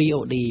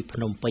VOD ភ្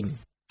នំពេញ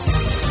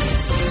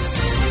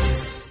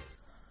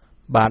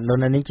បាទលោក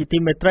នាងជាទី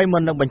មេត្រីមុ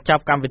ននឹងបញ្ច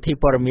ប់កម្មវិធី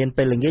ព័ត៌មាន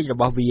ពេលល្ងាចរ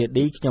បស់ VOD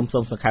ខ្ញុំសូ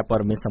មសង្ខេបព័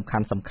ត៌មានសំខា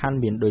ន់ៗ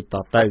មានដូចត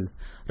ទៅ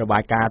របា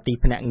យការណ៍ទី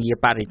ភ្នាក់ងារ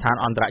បរិស្ថាន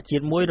អន្តរជា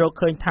តិមួយរក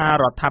ឃើញថា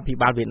រដ្ឋាភិ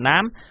បាលវៀតណា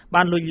ម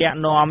បានលួចលាក់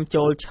នាំ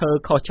ចូលឈើ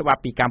ខុសច្បា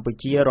ប់ពីកម្ពុ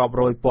ជារាប់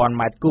រយពាន់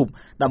ម៉ែត្រគូប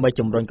ដើម្បី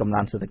ជំរុញកំ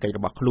ណើនសេដ្ឋកិច្ចរ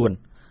បស់ខ្លួន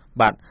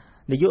បាទ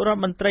នាយករដ្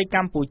ឋមន្ត្រីក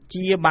ម្ពុ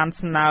ជាបាន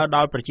ស្នើដ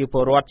ល់ប្រជាព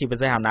លរដ្ឋជាពិ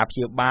សេសអាណាព្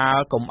យាបាល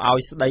កុំឲ្យ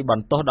ស្ដីប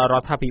ន្ទោសដល់រ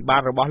ដ្ឋាភិបា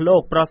លរបស់លោ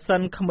កប្រសិ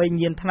នក្មេង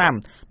ញៀនថ្នាំ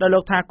ដោយលោ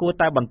កថាគួរ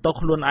តែបន្ទោស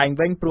ខ្លួនឯង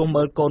វិញព្រោះ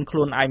មើលកូនខ្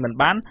លួនឯងមិន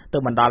បានទៅ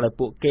បណ្ដាលឲ្យ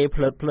ពួកគេ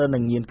ភ្លើតភ្លើននឹ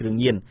ងញៀនគ្រឿង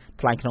ញៀន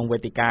ថ្លែងក្នុងវេ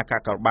ទិកាកា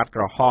កបាទ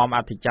ក្រហមអ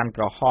ធិច័ន្ទ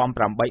ក្រហម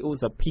8ឧ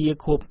សភា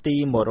ខួបទី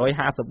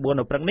154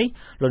នៅព្រឹកនេះ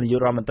លោកនាយក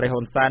រដ្ឋមន្ត្រី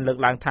ហ៊ុនសែនលើក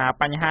ឡើងថា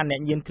បញ្ហាអ្នក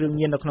ញៀនគ្រឿង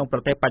ញៀននៅក្នុងប្រ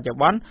ទេសបច្ចុប្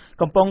បន្ន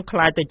កំពុងក្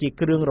លាយទៅជា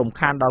គ្រឿងរំ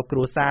ខានដល់គ្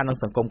រួសារនិង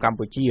សង្គមកម្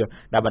ពុជា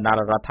ដែលបណ្ដាល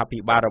រដ្ឋាភិ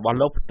បាលរបស់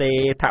លោកផ្ទេរ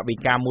ថវិ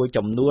កាមួយ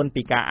ចំនួន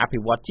ពីការអភិ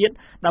វឌ្ឍជាតិ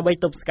ដើម្បី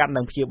ទប់ស្កាត់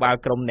និងព្យាបាល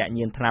ក្រុមអ្នក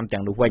ញៀនថ្នាំ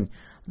ទាំងនោះវិញ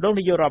លោក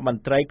នាយករដ្ឋម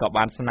ន្ត្រីក៏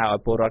បានស្នើឲ្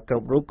យពលរដ្ឋគ្រ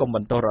ប់រូបកុំប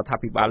ន្ទោសរដ្ឋា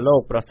ភិបាលលោ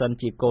កប្រសិន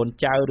ជាកូន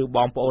ចៅឬប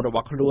ងប្អូនរប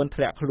ស់ខ្លួន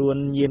ធ្លាក់ខ្លួន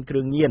ញៀនគ្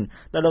រឿងញៀន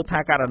ដែលលោកថា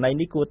ករណី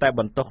នេះគួរតែ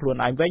បន្ទោសខ្លួន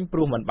ឯងវិញព្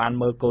រោះមិនបាន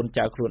មើលកូន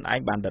ចៅខ្លួនឯង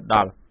បានដ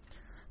ដែល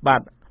បា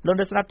ទលោក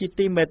អ្នកស្ដាប់ជា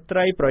ទីមេត្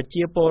រីប្រ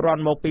ជាពលរដ្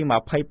ឋមកពី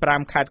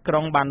25ខេត្តក្រុ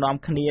ងបាននាំ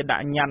គ្នាដា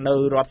ក់ញត្តិនៅ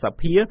រដ្ឋស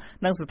ភា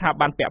និងស្ថា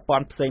ប័នពាក់ព័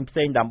ន្ធផ្សេ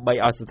ងៗដើម្បី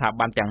ឲ្យស្ថា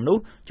ប័នទាំងនោះ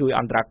ជួយ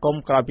អន្តរាគម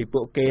ន៍ក្រោយពីពួ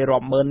កគេរា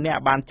ប់ម៉ឺននា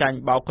ក់បានចាញ់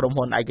បោកក្រុម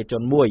ហ៊ុនឯកជ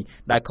នមួយ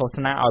ដែលឃោស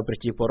នាឲ្យប្រ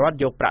ជាពលរដ្ឋ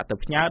យកប្រាក់ទៅ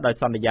ផ្ញើដោយ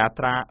សន្យា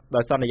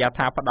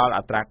ថាផ្ដល់អ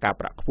ត្រាការ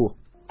ប្រាក់ខ្ពស់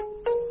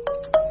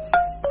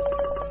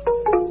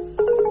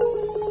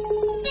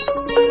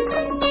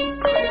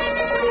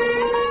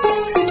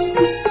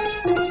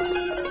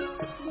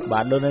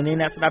បាទលោកនាង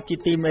អ្នកស្ដាប់ជា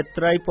ទីមេ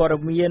ត្រីព័ត៌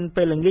មាន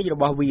ពេលល្ងាចរ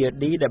បស់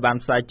VOD ដែលបាន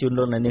ផ្សាយជូន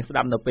លោកនាងស្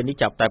ដាប់នៅពេលនេះ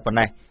ចាប់តែប៉ុណ្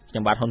ណេះខ្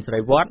ញុំបាទហ៊ុនស្រី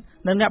វត្ត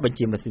និងអ្នកបញ្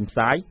ជាម៉ាស៊ីនផ្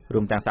សាយរួ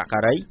មទាំងសក្កា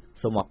រី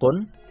សូមអរគុណ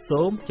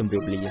សូមជម្រា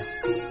ប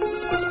លា